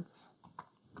backwards.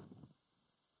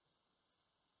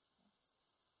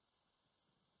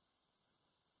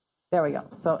 There we go.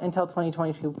 So Intel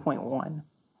 2022.1.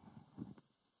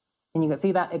 And you can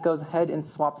see that it goes ahead and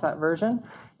swaps that version.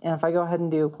 And if I go ahead and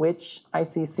do which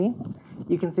ICC,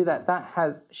 you can see that that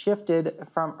has shifted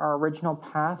from our original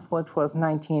path, which was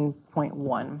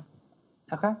 19.1.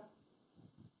 Okay?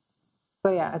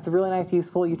 So yeah, it's a really nice,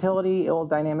 useful utility. It will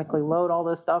dynamically load all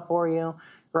this stuff for you,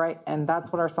 right? And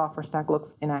that's what our software stack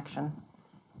looks in action.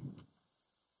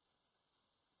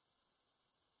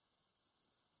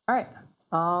 All right.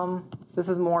 This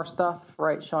is more stuff,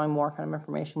 right, showing more kind of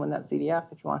information with that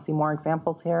CDF. If you want to see more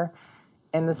examples here.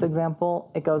 In this example,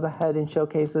 it goes ahead and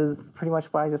showcases pretty much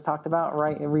what I just talked about,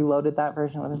 right? It reloaded that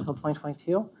version with until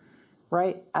 2022,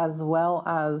 right? As well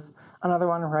as another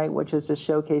one, right, which is just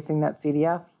showcasing that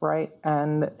CDF, right?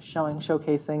 And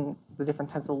showcasing the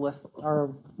different types of lists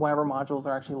or whatever modules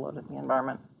are actually loaded in the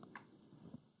environment.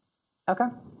 Okay,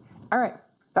 all right.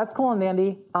 That's cool and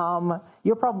dandy.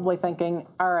 You're probably thinking,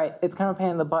 all right, it's kind of a pain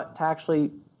in the butt to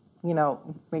actually, you know,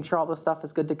 make sure all this stuff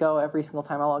is good to go every single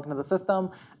time I log into the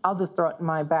system. I'll just throw it in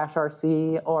my bash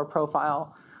RC or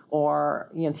profile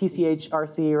or, you know, TCH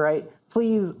RC, right?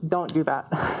 Please don't do that.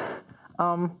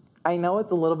 I know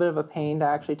it's a little bit of a pain to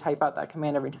actually type out that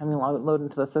command every time you load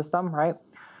into the system, right?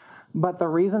 But the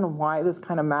reason why this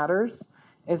kind of matters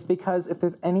is because if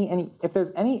there's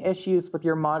any issues with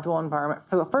your module environment,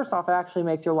 first off, it actually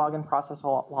makes your login process a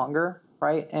lot longer,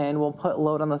 right? And will put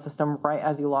load on the system right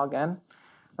as you log in,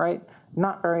 right?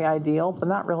 Not very ideal, but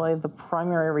not really the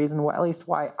primary reason, at least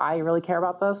why I really care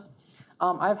about this.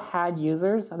 I've had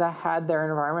users that had their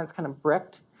environments kind of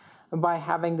bricked by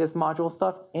having this module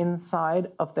stuff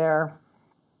inside of their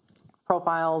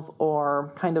profiles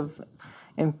or kind of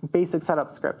in basic setup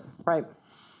scripts, right?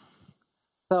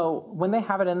 So when they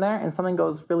have it in there and something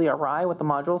goes really awry with the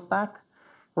module stack,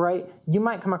 right, you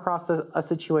might come across a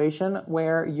situation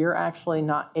where you're actually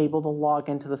not able to log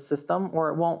into the system, or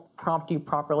it won't prompt you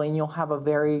properly, and you'll have a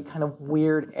very kind of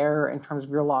weird error in terms of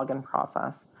your login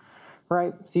process,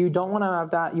 right? So you don't want to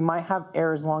have that. You might have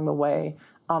errors along the way.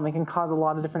 It can cause a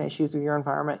lot of different issues with your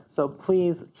environment. So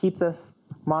please keep this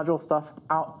module stuff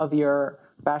out of your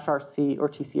bash RC or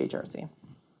TCHRC.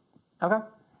 Okay?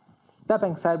 That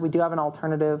being said, we do have an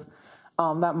alternative.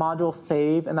 That module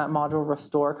save and that module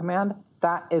restore command,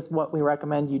 that is what we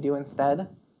recommend you do instead,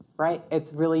 right?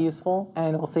 It's really useful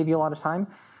and it will save you a lot of time.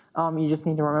 You just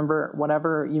need to remember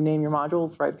whatever you name your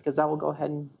modules, right? Because that will go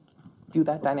ahead and do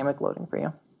that dynamic loading for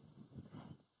you.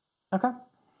 Okay?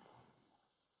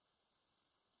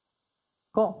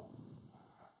 Cool.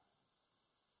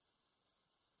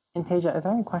 And Tasia, is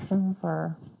there any questions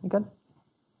or you good?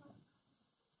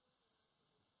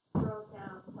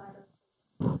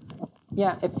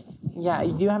 Yeah, if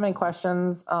you do have any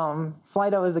questions,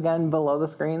 Slido is again below the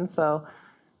screen, so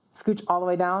scooch all the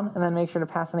way down and then make sure to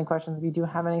pass any questions if you do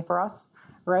have any for us,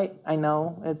 right? I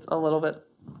know it's a little bit,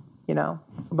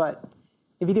 but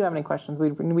if you do have any questions,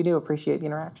 we do appreciate the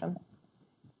interaction.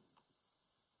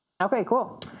 Okay,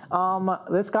 cool.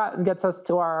 This gets us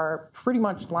to our pretty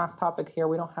much last topic here.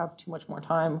 We don't have too much more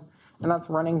time, and that's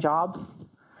running jobs.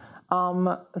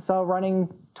 So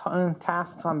running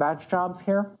tasks on batch jobs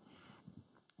here.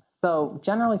 So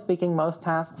generally speaking, most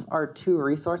tasks are too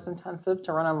resource intensive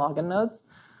to run on login nodes.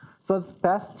 So it's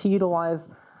best to utilize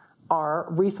our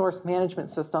resource management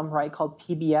system, right, called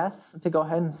PBS, to go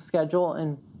ahead and schedule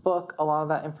and book a lot of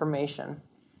that information,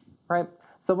 right?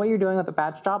 So what you're doing with a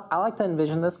batch job, I like to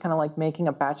envision this kind of like making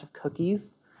a batch of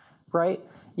cookies, right?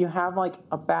 You have like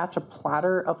a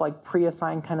platter of like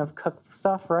pre-assigned kind of cooked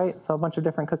stuff, right? So a bunch of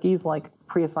different cookies like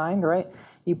pre-assigned, right?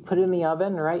 You put it in the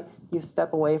oven, right? You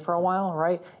step away for a while,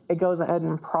 right? It goes ahead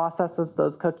and processes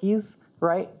those cookies,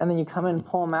 right? And then you come in and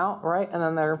pull them out, right? And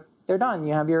then they're done.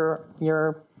 You have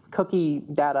your cookie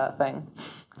data thing.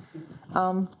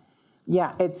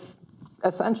 Yeah, it's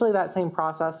essentially that same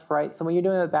process, right? So what you're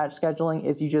doing with batch scheduling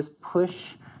is you just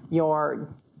push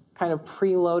your kind of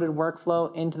preloaded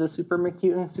workflow into the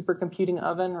supercomputing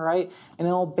oven, right? And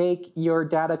it'll bake your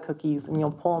data cookies and you'll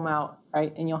pull them out,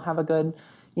 right? And you'll have a good,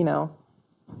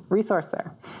 resource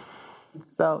there.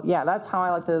 So yeah, that's how I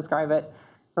like to describe it,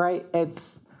 right?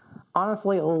 It's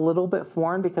honestly a little bit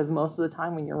foreign because most of the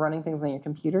time when you're running things on your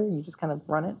computer, you just kind of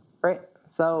run it, right?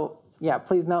 So yeah,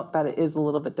 please note that it is a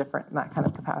little bit different in that kind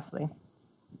of capacity.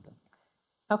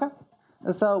 Okay.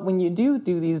 So when you do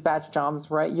these batch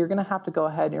jobs, right, you're going to have to go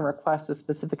ahead and request a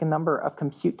specific number of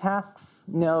compute tasks,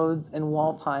 nodes, and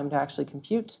wall time to actually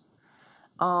compute.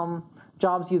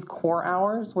 Jobs use core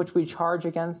hours, which we charge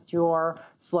against your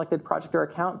selected project or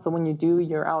account. So when you do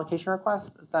your allocation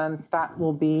request, then that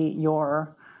will be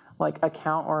your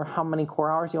account or how many core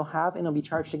hours you'll have, and it'll be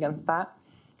charged against that.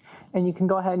 And you can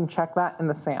go ahead and check that in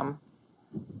the SAM.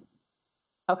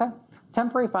 Okay.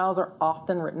 Temporary files are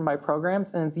often written by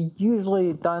programs, and it's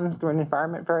usually done through an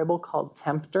environment variable called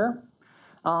tempter.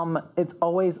 It's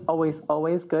always, always,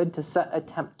 always good to set a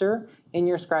tempter in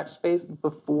your Scratch space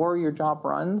before your job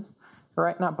runs,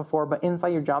 right? Not before, but inside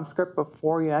your job script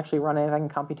before you actually run anything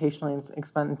computationally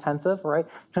expense intensive, right?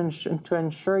 To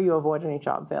ensure you avoid any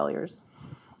job failures.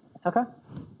 Okay?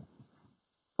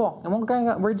 Cool. And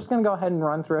we're just going to go ahead and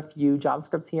run through a few job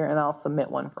scripts here, and I'll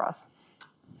submit one for us.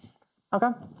 Okay?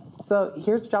 So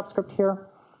here's the job script here.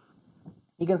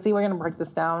 You can see we're going to break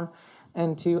this down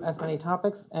into as many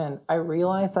topics, and I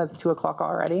realize that it's 2 o'clock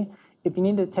already. If you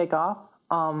need to take off,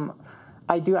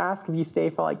 I do ask if you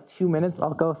stay for 2 minutes.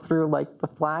 I'll go through the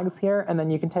flags here, and then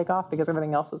you can take off because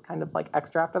everything else is kind of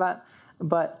extra after that.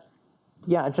 But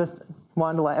yeah, just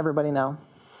wanted to let everybody know.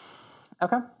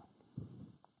 Okay.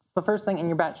 The first thing in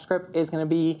your batch script is going to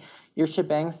be your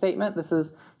shebang statement. This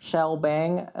is shell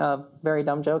bang, very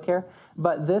dumb joke here.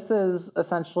 But this is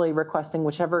essentially requesting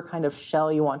whichever kind of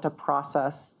shell you want to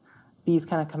process these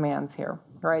kind of commands here,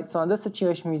 right? So in this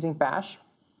situation, we're using bash,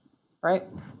 right?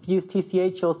 If you use tch,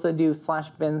 you'll also do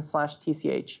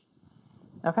 /bin/tch,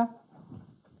 okay?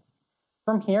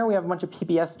 From here, we have a bunch of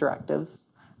PBS directives,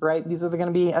 right? These are going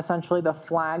to be essentially the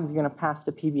flags you're going to pass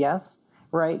to PBS,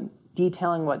 right?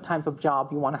 Detailing what type of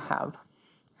job you want to have.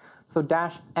 So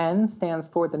 -N stands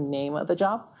for the name of the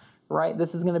job, right?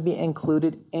 This is going to be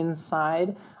included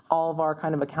inside all of our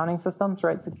kind of accounting systems,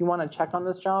 right? So if you want to check on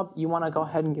this job, you want to go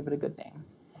ahead and give it a good name.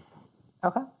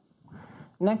 Okay.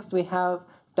 Next, we have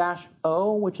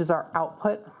 -O, which is our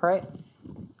output, right?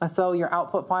 So your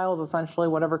output file is essentially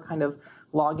whatever kind of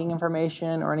logging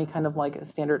information or any kind of like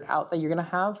standard out that you're going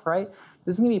to have, right?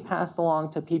 This is going to be passed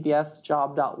along to PBS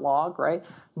job.log, right?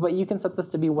 But you can set this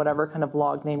to be whatever kind of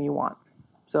log name you want.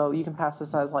 So you can pass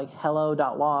this as like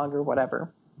hello.log or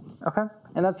whatever, okay?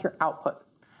 And that's your output.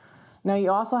 Now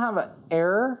you also have an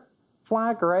error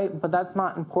flag, right? But that's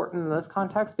not important in this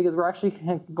context because we're actually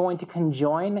going to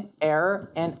conjoin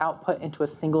error and output into a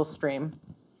single stream,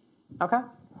 okay?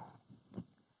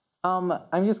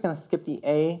 I'm just going to skip the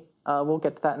A. We'll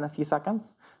get to that in a few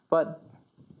seconds. But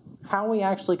how we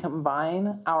actually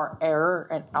combine our error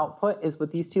and output is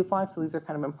with these two flags, so these are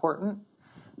kind of important.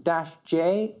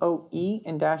 -JOE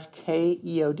and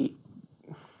 -KEOD.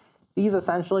 These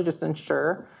essentially just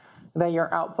ensure that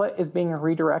your output is being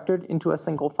redirected into a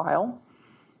single file.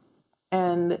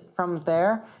 And from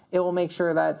there, it will make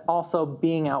sure that it's also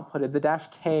being outputted. The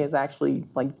 -K is actually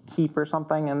like keep or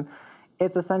something, and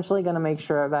it's essentially going to make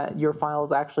sure that your file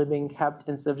is actually being kept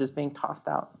instead of just being tossed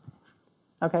out.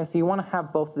 Okay, so you want to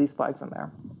have both of these flags in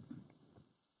there.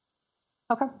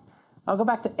 Okay, I'll go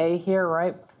back to A here,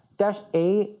 right?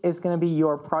 -A is going to be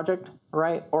your project,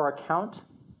 right, or account,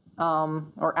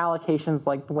 or allocations,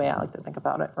 like the way I like to think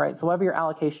about it, right? So whatever your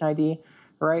allocation ID,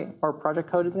 right, or project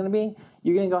code is going to be,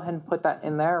 you're going to go ahead and put that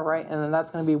in there, right? And then that's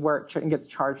going to be where it gets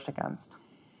charged against.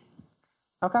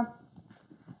 Okay.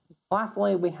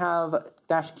 Lastly, we have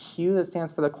 -Q that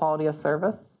stands for the quality of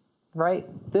service, right?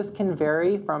 This can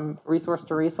vary from resource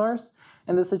to resource.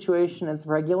 In this situation, it's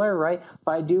regular, right?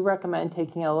 But I do recommend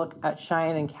taking a look at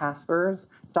Cheyenne and Casper's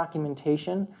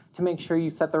documentation to make sure you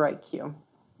set the right queue.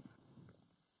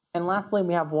 And lastly,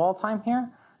 we have wall time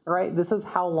here, right? This is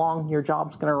how long your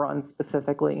job's going to run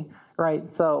specifically,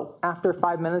 right? So after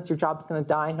 5 minutes, your job's going to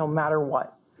die no matter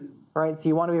what, right? So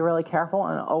you want to be really careful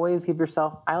and always give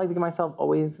yourself, I like to give myself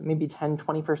always maybe 10,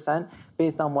 20%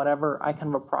 based on whatever I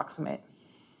kind of approximate.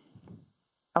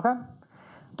 Okay?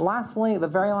 Lastly, the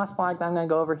very last flag that I'm going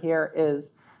to go over here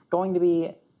is going to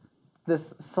be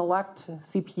this select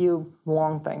CPU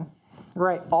long thing,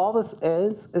 right? All this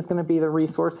is going to be the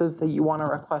resources that you want to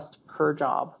request per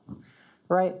job,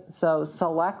 right? So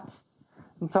select,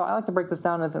 so I like to break this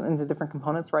down into different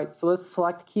components, right? So this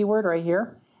select keyword right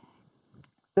here,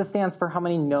 this stands for how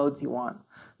many nodes you want.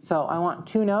 So I want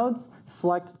 2 nodes,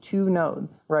 select 2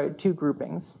 nodes, right? 2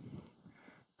 groupings.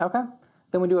 Okay?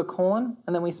 Then we do a colon,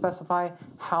 and then we specify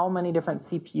how many different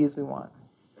CPUs we want.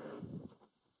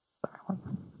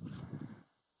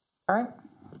 All right?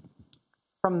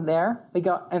 From there, we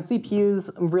go, and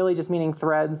CPUs really just meaning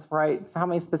threads, right? So how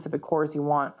many specific cores you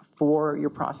want for your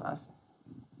process.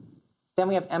 Then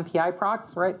we have MPI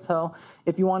procs, right? So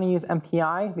if you want to use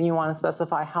MPI, then you want to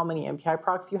specify how many MPI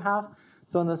procs you have.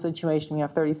 So in this situation, we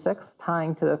have 36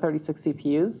 tying to the 36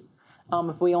 CPUs.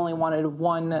 If we only wanted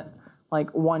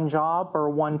one job or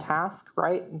one task,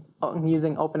 right?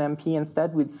 Using OpenMP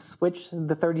instead, we'd switch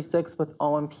the 36 with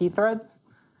OMP threads,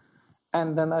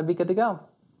 and then that'd be good to go.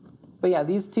 But yeah,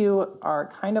 these two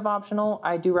are kind of optional.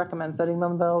 I do recommend setting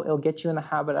them though. It'll get you in the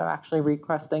habit of actually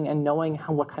requesting and knowing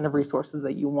what kind of resources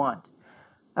that you want.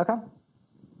 Okay?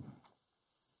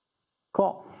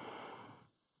 Cool.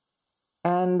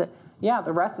 And yeah,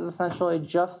 the rest is essentially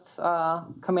just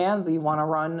commands that you want to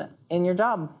run in your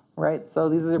job, right? So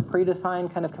these are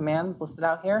predefined kind of commands listed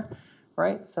out here,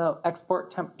 right? So export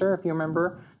tempter, if you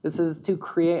remember, this is to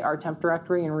create our temp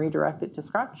directory and redirect it to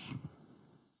Scratch.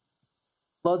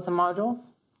 Load some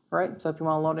modules, right? So if you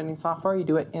want to load any software, you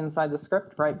do it inside the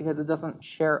script, right? Because it doesn't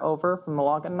share over from the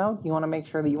login node. You want to make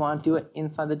sure that you want to do it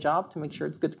inside the job to make sure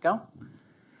it's good to go.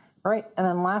 Right, and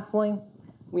then lastly,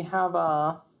 we have,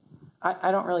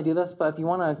 I don't really do this, but if you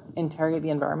want to interrogate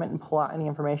the environment and pull out any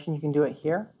information, you can do it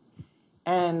here.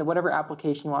 And whatever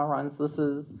application you want to run, so this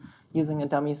is using a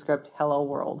dummy script, hello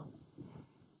world.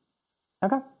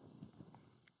 Okay,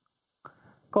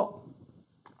 cool.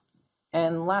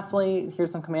 And lastly,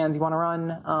 here's some commands you want to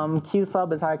run.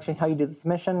 qsub is actually how you do the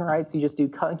submission, right? So you just do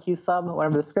qsub,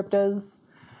 whatever the script is,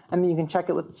 and then you can check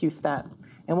it with qstat.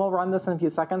 And we'll run this in a few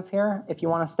seconds here. If you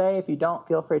want to stay, if you don't,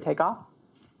 feel free to take off.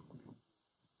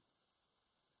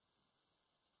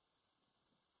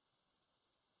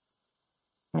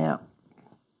 Yeah.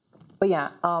 But yeah,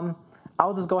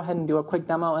 I'll just go ahead and do a quick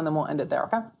demo and then we'll end it there,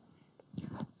 okay?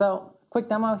 So quick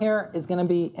demo here is going to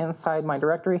be inside my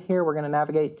directory here. We're going to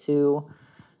navigate to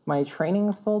my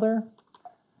trainings folder.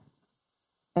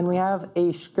 And we have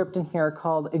a script in here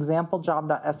called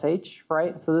examplejob.sh,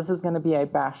 right? So this is going to be a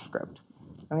bash script.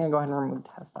 I'm going to go ahead and remove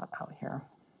test.out here.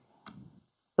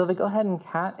 So if we go ahead and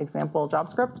cat example job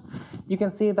script, you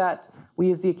can see that we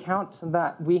use the account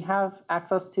that we have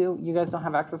access to. You guys don't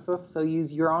have access to this, so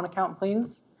use your own account,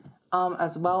 please.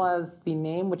 As well as the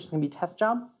name, which is going to be test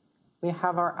job. We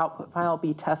have our output file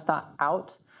be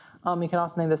test.out. You can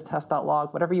also name this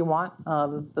test.log, whatever you want.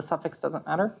 The suffix doesn't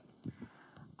matter.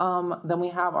 Then we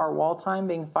have our wall time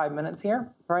being 5 minutes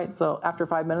here, right? So after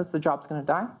 5 minutes, the job's going to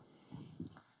die.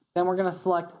 Then we're going to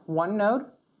select one node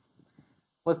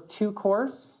with 2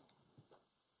 cores.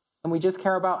 And we just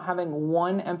care about having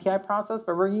one MPI process,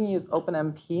 but we're going to use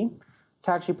OpenMP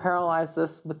to actually parallelize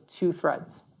this with 2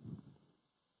 threads.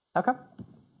 Okay?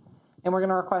 And we're going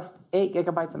to request 8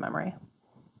 gigabytes of memory.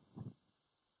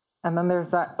 And then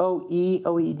there's that OE,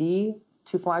 OED,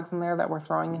 2 flags in there that we're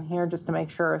throwing in here just to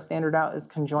make sure standard out is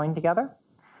conjoined together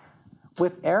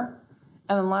with air.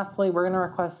 And then lastly, we're going to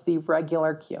request the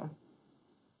regular queue.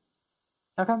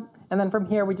 Okay? And then from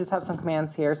here, we just have some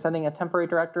commands here, setting a temporary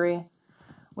directory.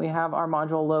 We have our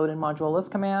module load and module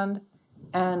list command.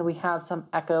 And we have some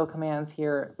echo commands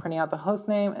here, printing out the host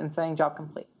name and saying job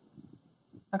complete.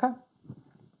 Okay?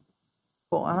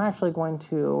 Cool. I'm actually going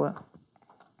to...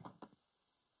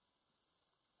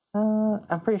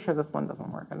 I'm pretty sure this one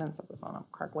doesn't work. I didn't set this on up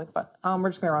correctly, but we're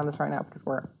just going to run this right now because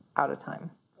we're out of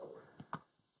time.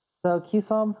 So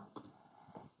QSub,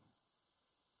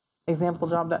 example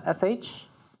job.sh,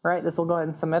 right? This will go ahead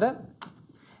and submit it.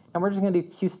 And we're just going to do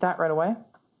qstat right away.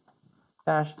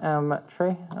 -m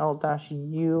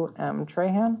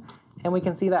Trahan. And we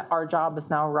can see that our job is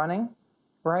now running,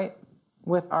 right?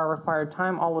 With our required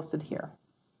time all listed here.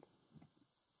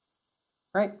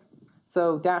 Right?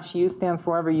 So -u stands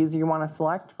for whatever user you want to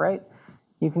select, right?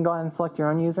 You can go ahead and select your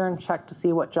own user and check to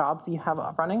see what jobs you have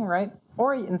up running, right?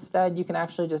 Or instead, you can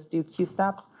actually just do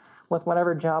qstat with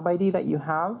whatever job ID that you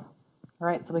have,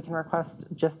 right? So we can request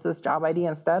just this job ID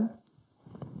instead.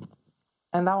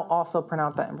 And that will also print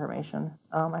out that information.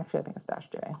 Actually, I think it's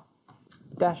 -j.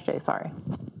 -j, sorry.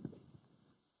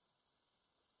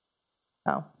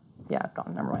 Oh, yeah, it's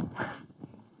gone. Never mind.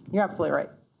 You're absolutely right.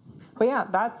 But yeah,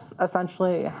 that's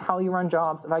essentially how you run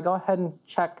jobs. If I go ahead and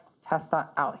check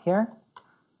test.out here,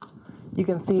 you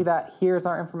can see that here's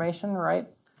our information, right?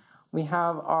 We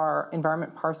have our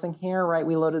environment parsing here, right?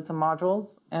 We loaded some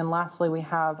modules. And lastly, we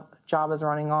have job is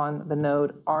running on the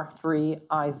node R3,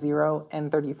 I0, and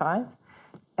 35.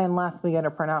 And last, we get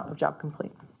a printout of job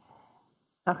complete.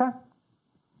 Okay.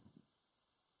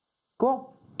 Cool.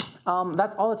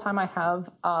 That's all the time I have.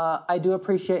 I do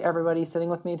appreciate everybody sitting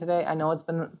with me today. I know it's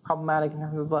been problematic in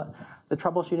terms of the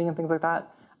troubleshooting and things like that.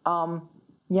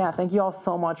 Yeah, thank you all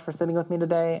so much for sitting with me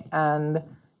today. And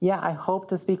yeah, I hope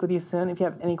to speak with you soon. If you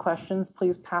have any questions,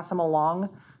 please pass them along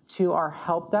to our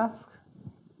help desk.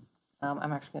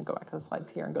 I'm actually going to go back to the slides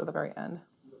here and go to the very end.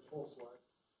 The full slide.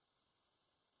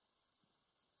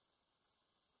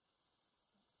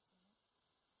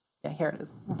 Yeah, here it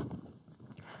is.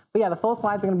 But yeah, the full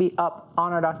slides are going to be up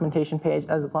on our documentation page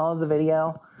as well as the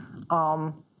video.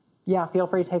 Yeah, feel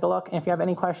free to take a look. And if you have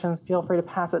any questions, feel free to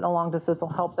pass it along to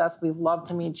CISL Help Desk. We'd love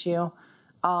to meet you.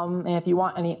 And if you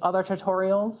want any other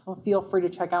tutorials, feel free to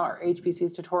check out our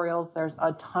HPC's tutorials. There's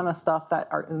a ton of stuff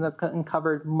that's gotten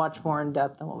covered much more in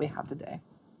depth than what we have today.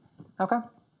 Okay?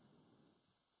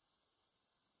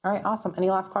 All right, awesome. Any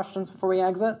last questions before we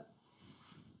exit?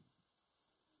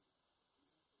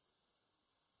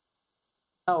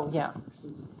 Oh, yeah.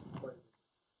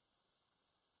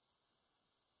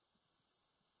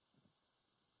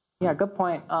 Yeah, good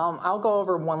point. I'll go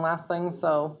over one last thing.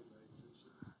 So,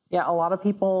 yeah, a lot of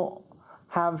people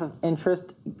have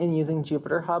interest in using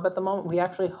Jupyter Hub at the moment. We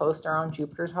actually host our own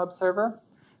Jupyter Hub server,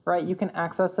 right? You can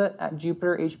access it at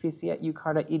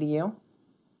jupyterhpc@ucar.edu,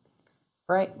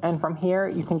 right? And from here,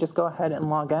 you can just go ahead and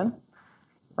log in,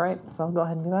 right? So I'll go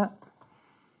ahead and do that.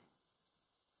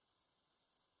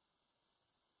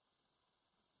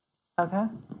 Okay.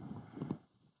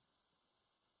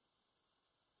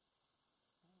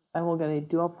 I will get a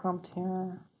dual prompt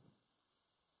here.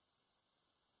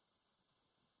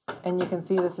 And you can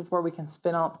see this is where we can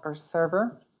spin up our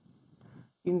server.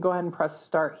 You can go ahead and press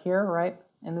start here, right?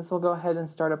 And this will go ahead and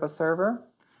start up a server,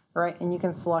 right? And you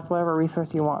can select whatever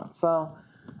resource you want. So,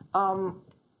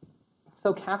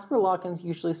 Casper login is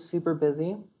usually super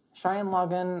busy. Cheyenne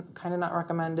login, kind of not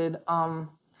recommended.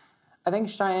 I think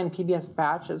Cheyenne PBS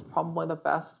batch is probably the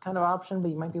best kind of option, but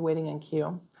you might be waiting in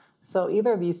queue. So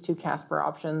either of these two Casper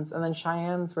options, and then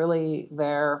Cheyenne's really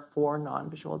there for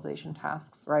non-visualization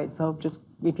tasks, right? So just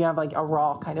if you have like a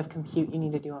raw kind of compute you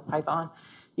need to do in Python,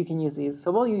 you can use these.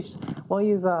 So we'll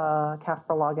use a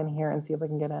Casper login here and see if we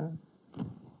can get in.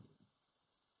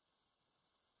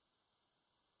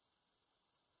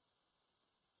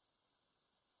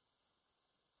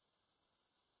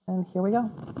 And here we go.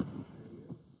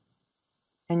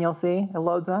 And you'll see it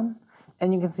loads in.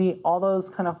 And you can see all those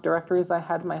kind of directories I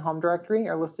had in my home directory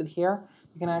are listed here.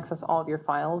 You can access all of your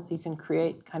files. You can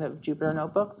create kind of Jupyter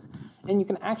notebooks. And you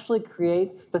can actually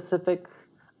create specific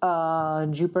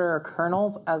Jupyter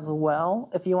kernels as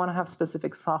well if you want to have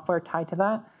specific software tied to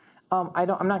that.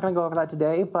 I'm not going to go over that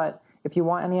today, but if you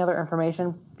want any other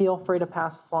information, feel free to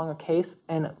pass us along a case,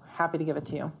 and happy to give it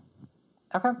to you.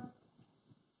 Okay.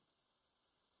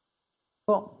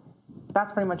 Cool.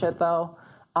 That's pretty much it, though.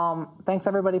 Thanks,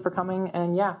 everybody, for coming,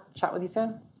 and yeah, chat with you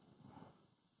soon.